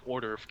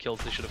order of kills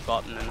they should have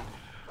gotten.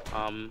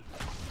 And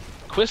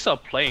Quista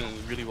playing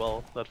really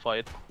well that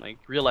fight,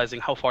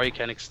 realizing how far he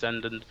can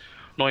extend and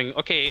knowing,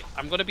 okay,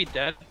 I'm gonna be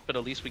dead, but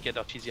at least we get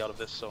Arteezy out of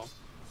this. So,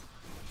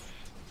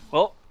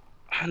 well,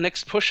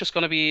 next push is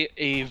gonna be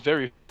a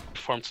very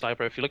farmed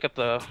sniper. If you look at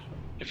the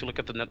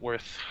net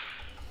worth.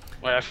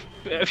 Well,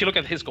 if you look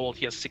at his gold,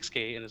 he has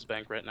 6k in his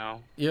bank right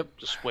now. Yep.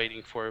 Just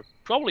waiting for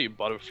probably a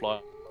butterfly.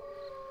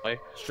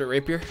 Straight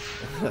rapier?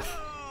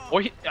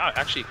 Or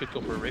actually, he could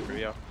go for a rapier,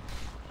 yeah.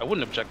 I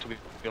wouldn't object, to be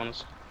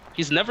honest.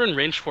 He's never in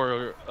range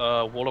for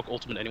Warlock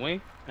ultimate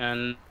anyway,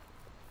 and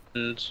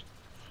he's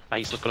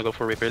not gonna go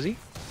for a rapier, is he?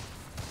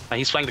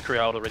 He's flying the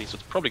career out already, so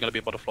it's probably gonna be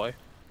a butterfly.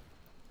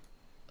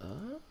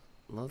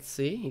 Let's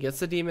see. He gets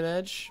the Demon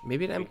Edge.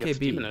 Maybe an MKB.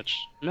 Demon Edge.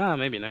 Nah,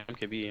 maybe an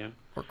MKB, yeah.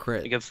 Or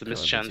crit. Against the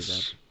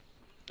mischance.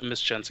 A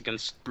mischance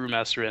against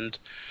Brewmaster and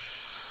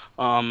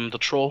the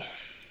Troll.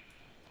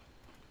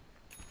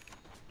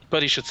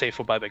 But he should save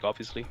for buyback,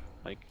 obviously.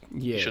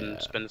 He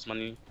shouldn't spend his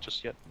money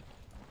just yet.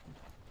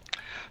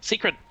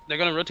 Secret, they're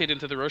gonna rotate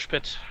into the Roche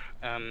pit,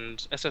 and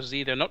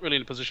SFZ, they're not really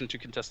in a position to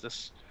contest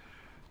this.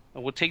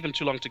 It would take them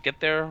too long to get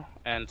there,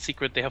 and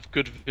Secret, they have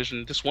good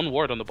vision. This one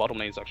ward on the bottom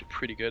lane is actually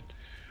pretty good.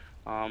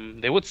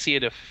 They would see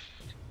it if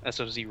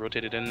SFZ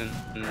rotated in, and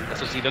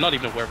SFZ, they're not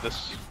even aware of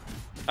this.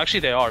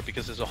 Actually, they are,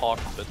 because there's a Hawk,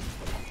 but,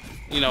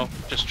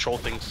 just troll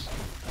things.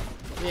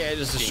 Yeah, it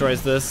just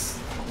destroys this.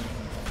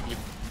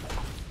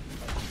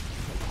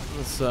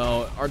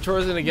 So,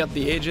 Artura's gonna get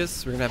the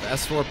Aegis. We're gonna have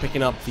S4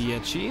 picking up the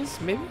cheese,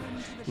 maybe?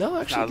 No,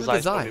 actually,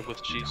 Zai's Zai.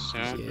 with cheese,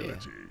 yeah.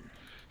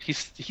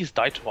 He's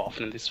died too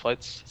often in these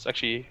fights. It's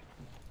actually...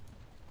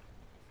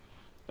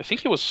 I think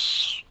he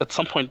was, at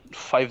some point,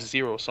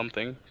 5-0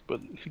 something,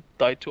 but he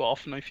died too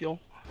often, I feel.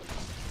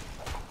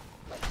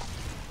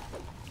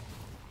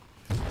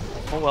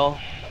 Oh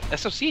well,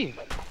 SFC.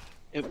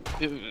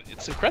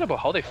 It's incredible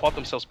how they fought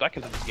themselves back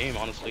into this game,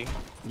 honestly.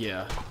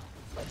 Yeah.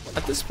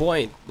 At this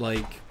point,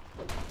 they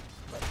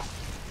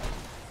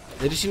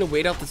just need to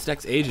wait out this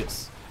next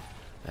Aegis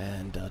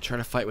and try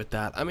to fight with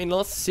that. I mean,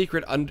 unless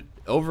Secret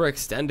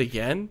overextend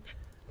again,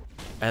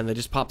 and they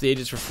just pop the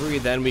Aegis for free,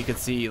 then we could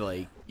see,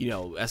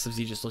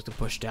 SFZ just look to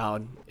push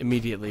down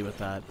immediately with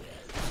that.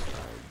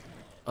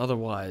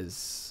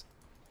 Otherwise,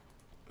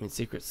 I mean,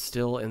 Secret's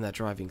still in that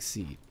driving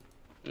seat.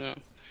 Yeah.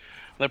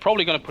 They're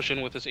probably going to push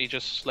in with this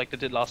Aegis like they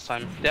did last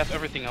time. They have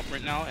everything up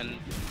right now, and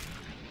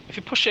if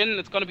you push in,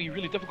 it's going to be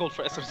really difficult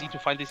for SFZ to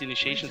find these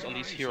initiations on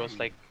these heroes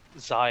like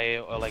Zai,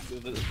 or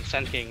the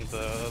Sand King,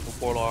 the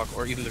Warlock,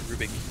 or even the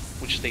Rubik,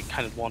 which they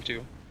kind of want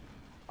to.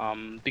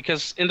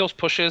 Because in those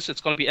pushes,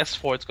 it's going to be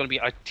S4, it's going to be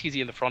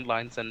Arteezy in the front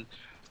lines, and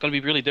it's going to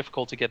be really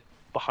difficult to get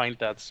behind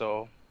that.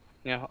 So,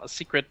 yeah, a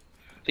Secret.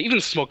 They even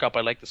smoke up.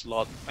 I like this a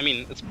lot. I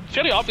mean, it's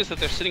fairly obvious that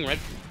they're sitting right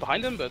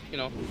behind them, but,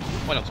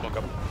 why not smoke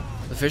up?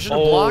 The Fissure to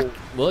block.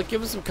 Will it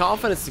give us some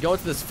confidence to go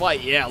into this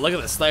fight? Yeah, look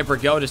at the sniper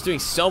go, just doing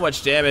so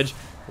much damage.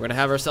 We're going to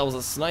have ourselves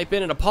a snipe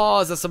in and a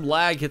pause as some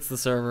lag hits the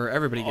server.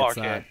 Everybody gets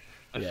that.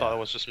 I thought it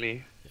was just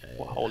me. Yeah.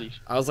 Wow, holy.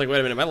 I was like, wait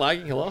a minute, am I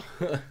lagging? Hello?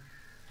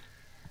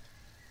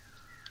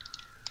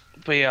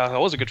 But yeah, that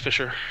was a good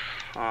Fissure.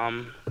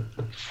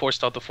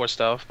 Forced out the force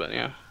staff, but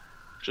yeah.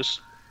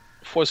 Just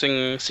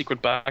forcing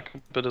Secret back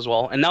a bit as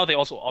well. And now they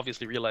also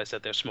obviously realize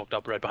that they're smoked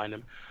up right behind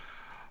him.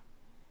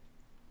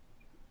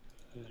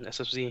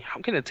 SFZ, how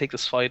can they take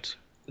this fight?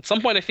 At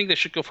some point, I think they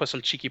should go for some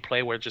cheeky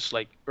play where just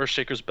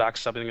Earthshaker's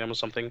backstabbing them or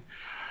something,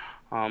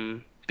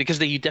 because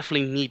they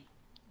definitely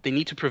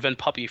need to prevent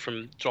Puppey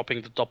from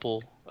dropping the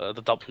double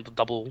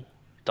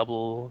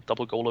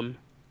golem,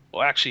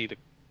 or actually the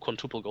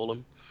quintuple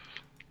golem.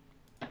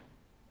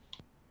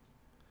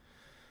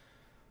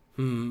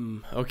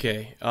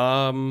 Okay.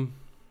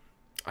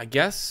 I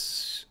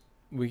guess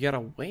we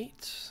gotta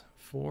wait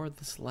for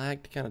this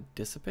lag to kind of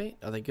dissipate.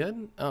 Are they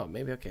good? Oh,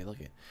 maybe. Okay,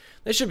 look at.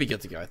 They should be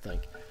good to go, I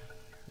think.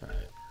 All right.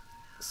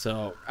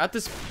 So at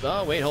this.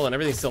 Oh wait, hold on.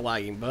 Everything's still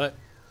lagging, but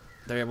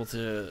they're able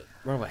to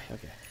run away.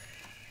 Okay.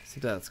 See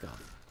that it's gone.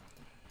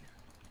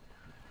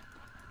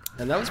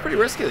 And that was pretty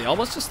risky. They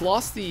almost just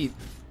lost the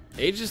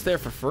Aegis there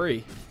for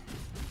free.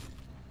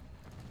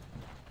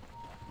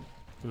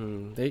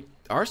 They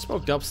are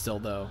smoked up still,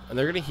 though. And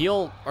they're going to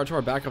heal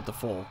Artur back up to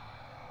full.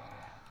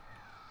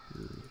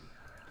 And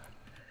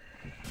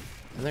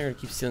they're going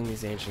to keep stealing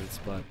these Ancients,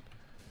 but...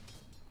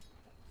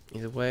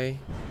 either way,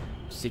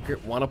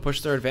 Secret want to push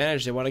their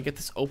advantage. They want to get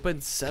this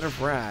open set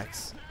of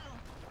racks.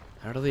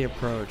 How do they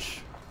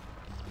approach?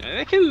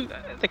 They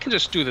can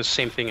just do the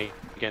same thing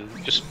again.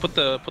 Just put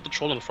the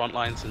troll on the front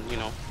lines, and you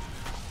know,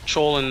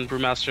 troll and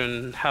Brewmaster,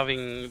 and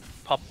having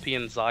Puppey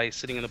and Zai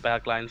sitting in the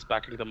back lines,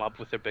 backing them up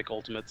with their big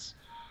ultimates.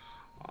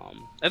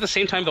 At the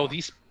same time, though,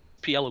 these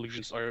PL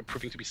illusions are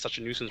proving to be such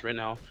a nuisance right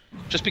now,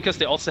 just because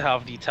they also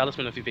have the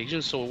Talisman of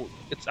Evasion, so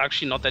it's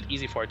actually not that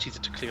easy for Arteezy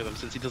to clear them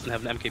since he doesn't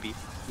have an MKB.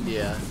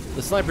 Yeah,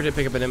 the sniper did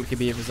pick up an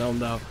MKB of his own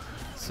though.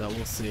 So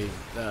we'll see.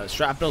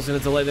 Shrapnel's going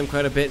to delay them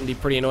quite a bit and be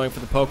pretty annoying for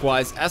the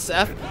poke-wise.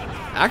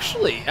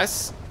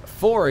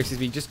 S4, excuse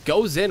me, just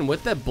goes in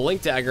with that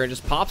Blink Dagger and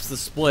just pops the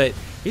split.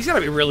 He's got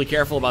to be really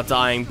careful about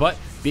dying, but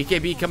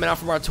BKB coming out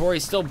from Artur,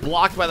 he's still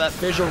blocked by that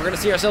fissure. We're going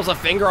to see ourselves a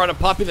finger on a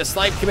Puppey. The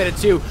snipe committed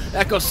to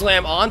Echo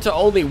Slam onto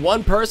only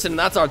one person, and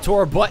that's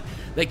Artur, but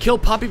they kill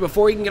Puppey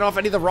before he can get off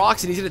any of the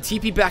rocks, and he's going to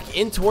TP back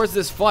in towards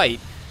this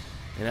fight.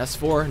 And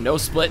S4, no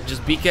split,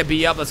 just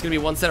BKB up. That's going to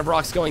be one set of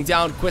rocks going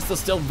down. Quista's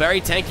still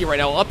very tanky right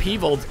now,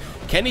 upheavaled.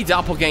 Can he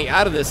doppelgang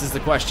out of this is the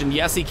question.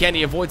 Yes, he can.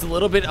 He avoids a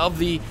little bit of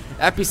the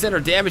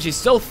epicenter damage. He's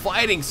still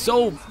fighting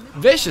so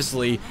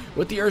viciously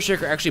with the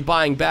Earthshaker actually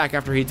buying back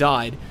after he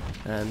died.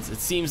 And it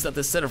seems that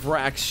this set of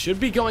racks should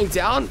be going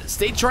down.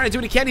 State trying to do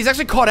what he can. He's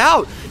actually caught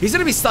out. He's going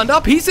to be stunned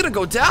up. He's going to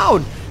go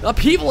down.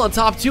 Upheaval on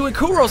top two. And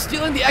Kuro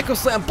stealing the Echo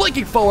Slam,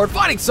 blinking forward,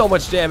 fighting so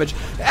much damage.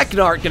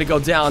 Eknart going to go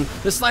down.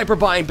 The sniper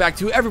buying back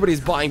too.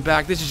 Everybody's buying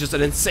back. This is just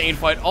an insane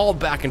fight, all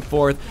back and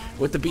forth.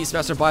 With the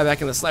Beastmaster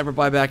buyback and the sniper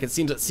buyback, it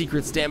seems that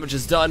Secret's damage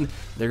is done.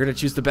 They're going to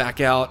choose to back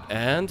out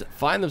and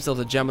find themselves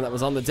a gem that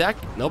was on the deck.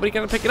 Nobody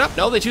going to pick it up.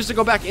 No, they choose to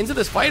go back into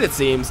this fight, it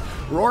seems.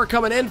 Roar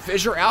coming in.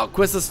 Fissure out.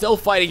 Quista's still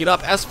fighting it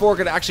up. S4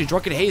 going to actually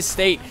Drunken Haze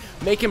State,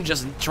 make him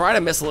just try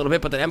to miss a little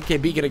bit, but the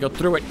MKB going to go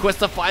through it.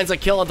 Quista finds a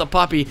kill on the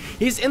Puppey.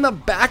 He's in the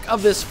back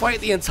of this fight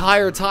the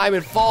entire time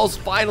and falls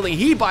finally.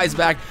 He buys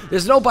back.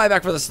 There's no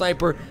buyback for the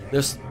sniper.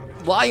 This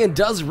Lion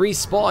does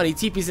respawn. He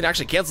TPs and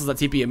actually cancels that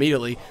TP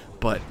immediately,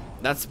 but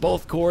that's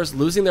both cores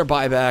losing their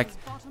buyback.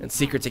 And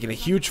Secret taking a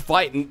huge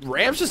fight, and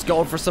Ram's just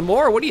going for some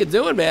more. What are you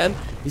doing, man?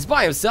 He's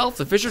by himself.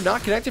 The Fissure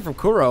not connected from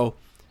Kuro.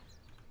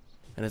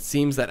 And it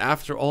seems that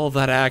after all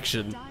that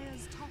action,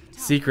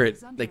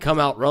 Secret, they come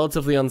out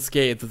relatively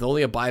unscathed with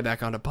only a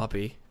buyback on a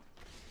Puppey.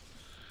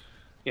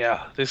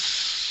 Yeah,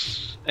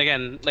 this,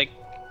 again, like,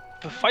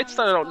 the fight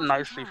started out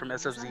nicely from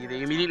SFZ.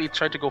 They immediately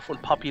tried to go for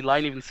Puppey.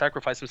 Line even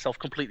sacrificed himself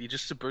completely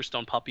just to burst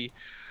down Puppey.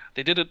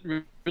 They did it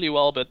really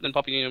well, but then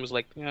Puppey was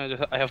like,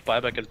 yeah, I have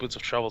buyback and Boots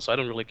of Travel, so I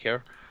don't really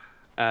care.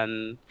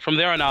 And from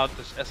there on out,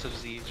 this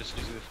SFZ just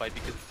losing the fight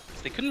because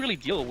they couldn't really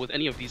deal with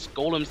any of these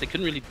golems. They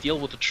couldn't really deal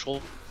with the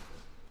troll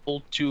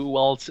too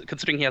well,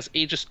 considering he has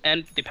Aegis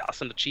and they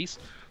passed on the cheese.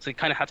 So they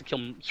kind of had to kill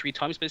him 3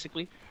 times,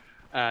 basically.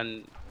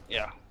 And,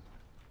 yeah,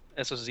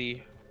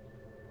 SFZ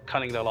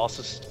cutting their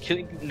losses.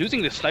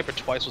 Losing the sniper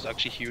twice was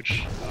actually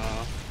huge.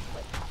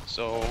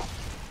 Well,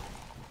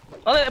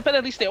 but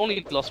at least they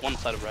only lost one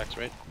side of racks,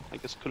 right?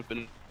 Like, this could have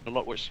been a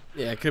lot worse.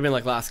 Yeah, it could have been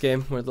like last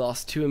game, where they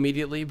lost 2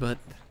 immediately, but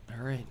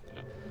alright.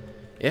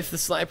 If the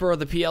sniper or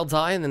the PL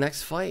die in the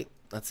next fight,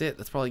 that's it.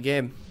 That's probably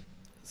game.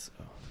 So,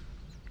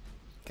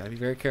 gotta be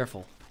very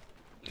careful.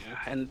 Yeah,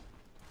 and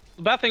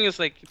the bad thing is,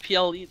 like,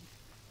 PL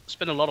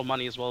spent a lot of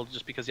money as well,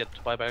 just because he had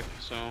to buy back.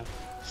 So,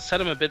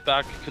 set him a bit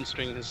back,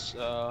 considering his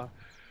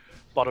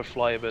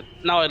butterfly, but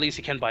now at least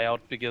he can buy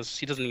out, because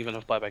he doesn't even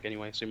have buyback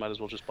anyway, so he might as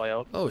well just buy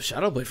out. Oh,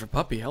 Shadowblade for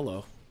Puppey,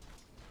 hello.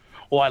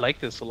 Oh, I like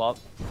this a lot.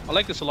 I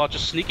like this a lot,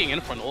 just sneaking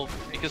in for an ult,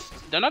 because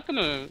they're not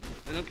gonna,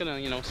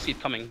 you know, see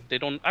it coming. They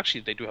don't,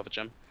 actually, they do have a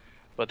gem,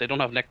 but they don't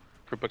have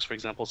Necro Books, for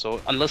example,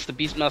 so unless the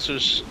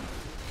Beastmaster's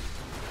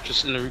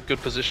just in a good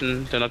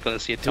position, they're not gonna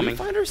see it coming.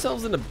 Do we find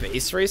ourselves in a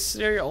base race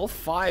scenario? All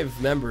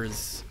 5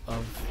 members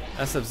of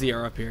SFZ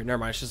are up here. Never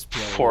mind, it's just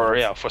PL.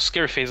 Yeah, for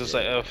scary faces,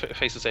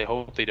 I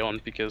hope they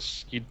don't,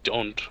 because you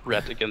don't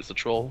ret against the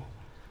troll.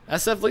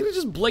 SF, look at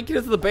just blinking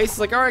into the base. It's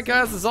like, alright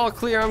guys, it's all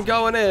clear, I'm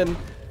going in.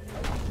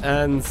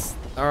 And,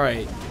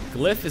 alright,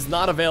 Glyph is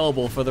not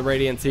available for the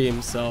Radiant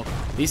team, so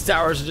these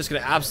towers are just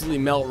going to absolutely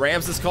melt.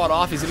 Rams is caught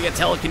off, he's going to get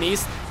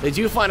telekinesis. They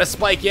do find a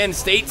spike in,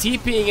 State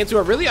TPing into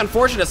a really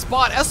unfortunate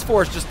spot.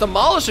 S4 is just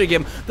demolishing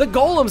him. The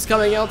Golem's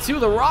coming out too,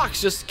 the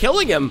Rocks just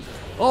killing him.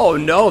 Oh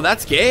no,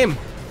 that's game.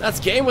 That's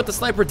game with the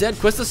sniper dead.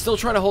 Quista's still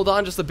trying to hold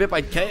on just a bit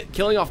by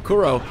killing off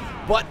Kuro.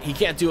 but he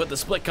can't do it. The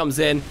split comes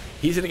in.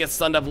 He's going to get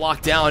stunned up,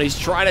 locked down. He's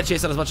trying to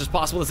chase out as much as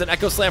possible. There's an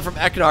Echo Slam from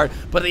Eknard,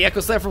 but the Echo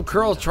Slam from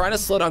Curl trying to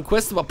slow down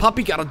Quista, but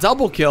Puppey got a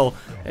double kill,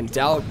 and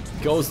down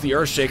goes the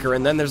Earthshaker,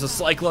 and then there's a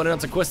Cyclone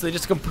into Quista. They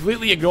just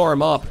completely ignore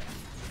him up.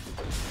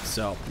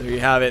 So, there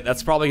you have it.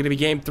 That's probably going to be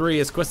game 3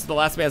 as Quista's the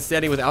last man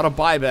standing without a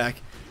buyback.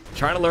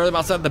 Trying to lure them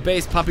outside of the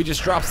base. Puppey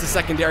just drops the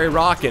secondary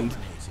rock, and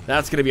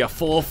that's going to be a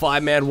full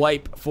 5-man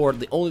wipe for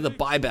only the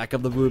buyback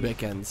of the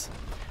Rubik ends.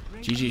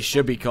 GG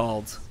should be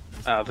called.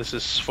 This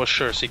is for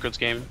sure Secret's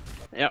game.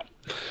 Yeah.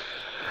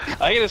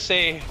 I gotta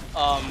say,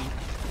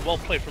 well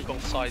played from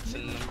both sides,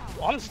 and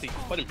honestly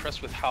quite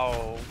impressed with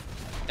how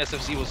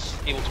SFZ was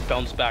able to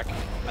bounce back.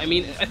 I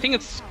mean, I think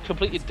it's a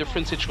completely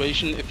different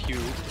situation if you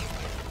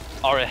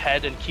are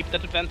ahead and keep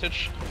that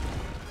advantage.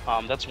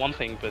 That's one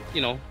thing, but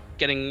you know,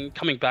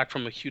 coming back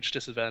from a huge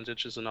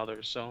disadvantage is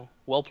another. So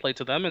well played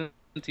to them, and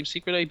Team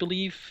Secret, I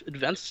believe,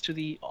 advanced to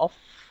the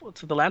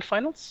LAN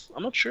finals.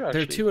 I'm not sure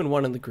actually. They're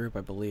 2-1 in the group,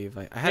 I believe.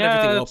 I had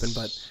everything open,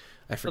 but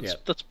I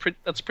forget.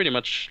 That's pretty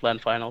much LAN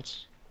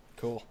finals.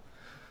 Cool.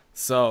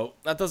 So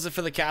that does it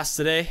for the cast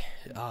today.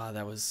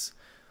 That was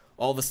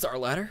all the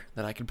Starladder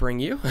that I could bring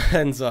you,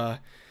 and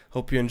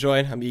hope you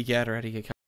enjoyed. I'm Egad, ready to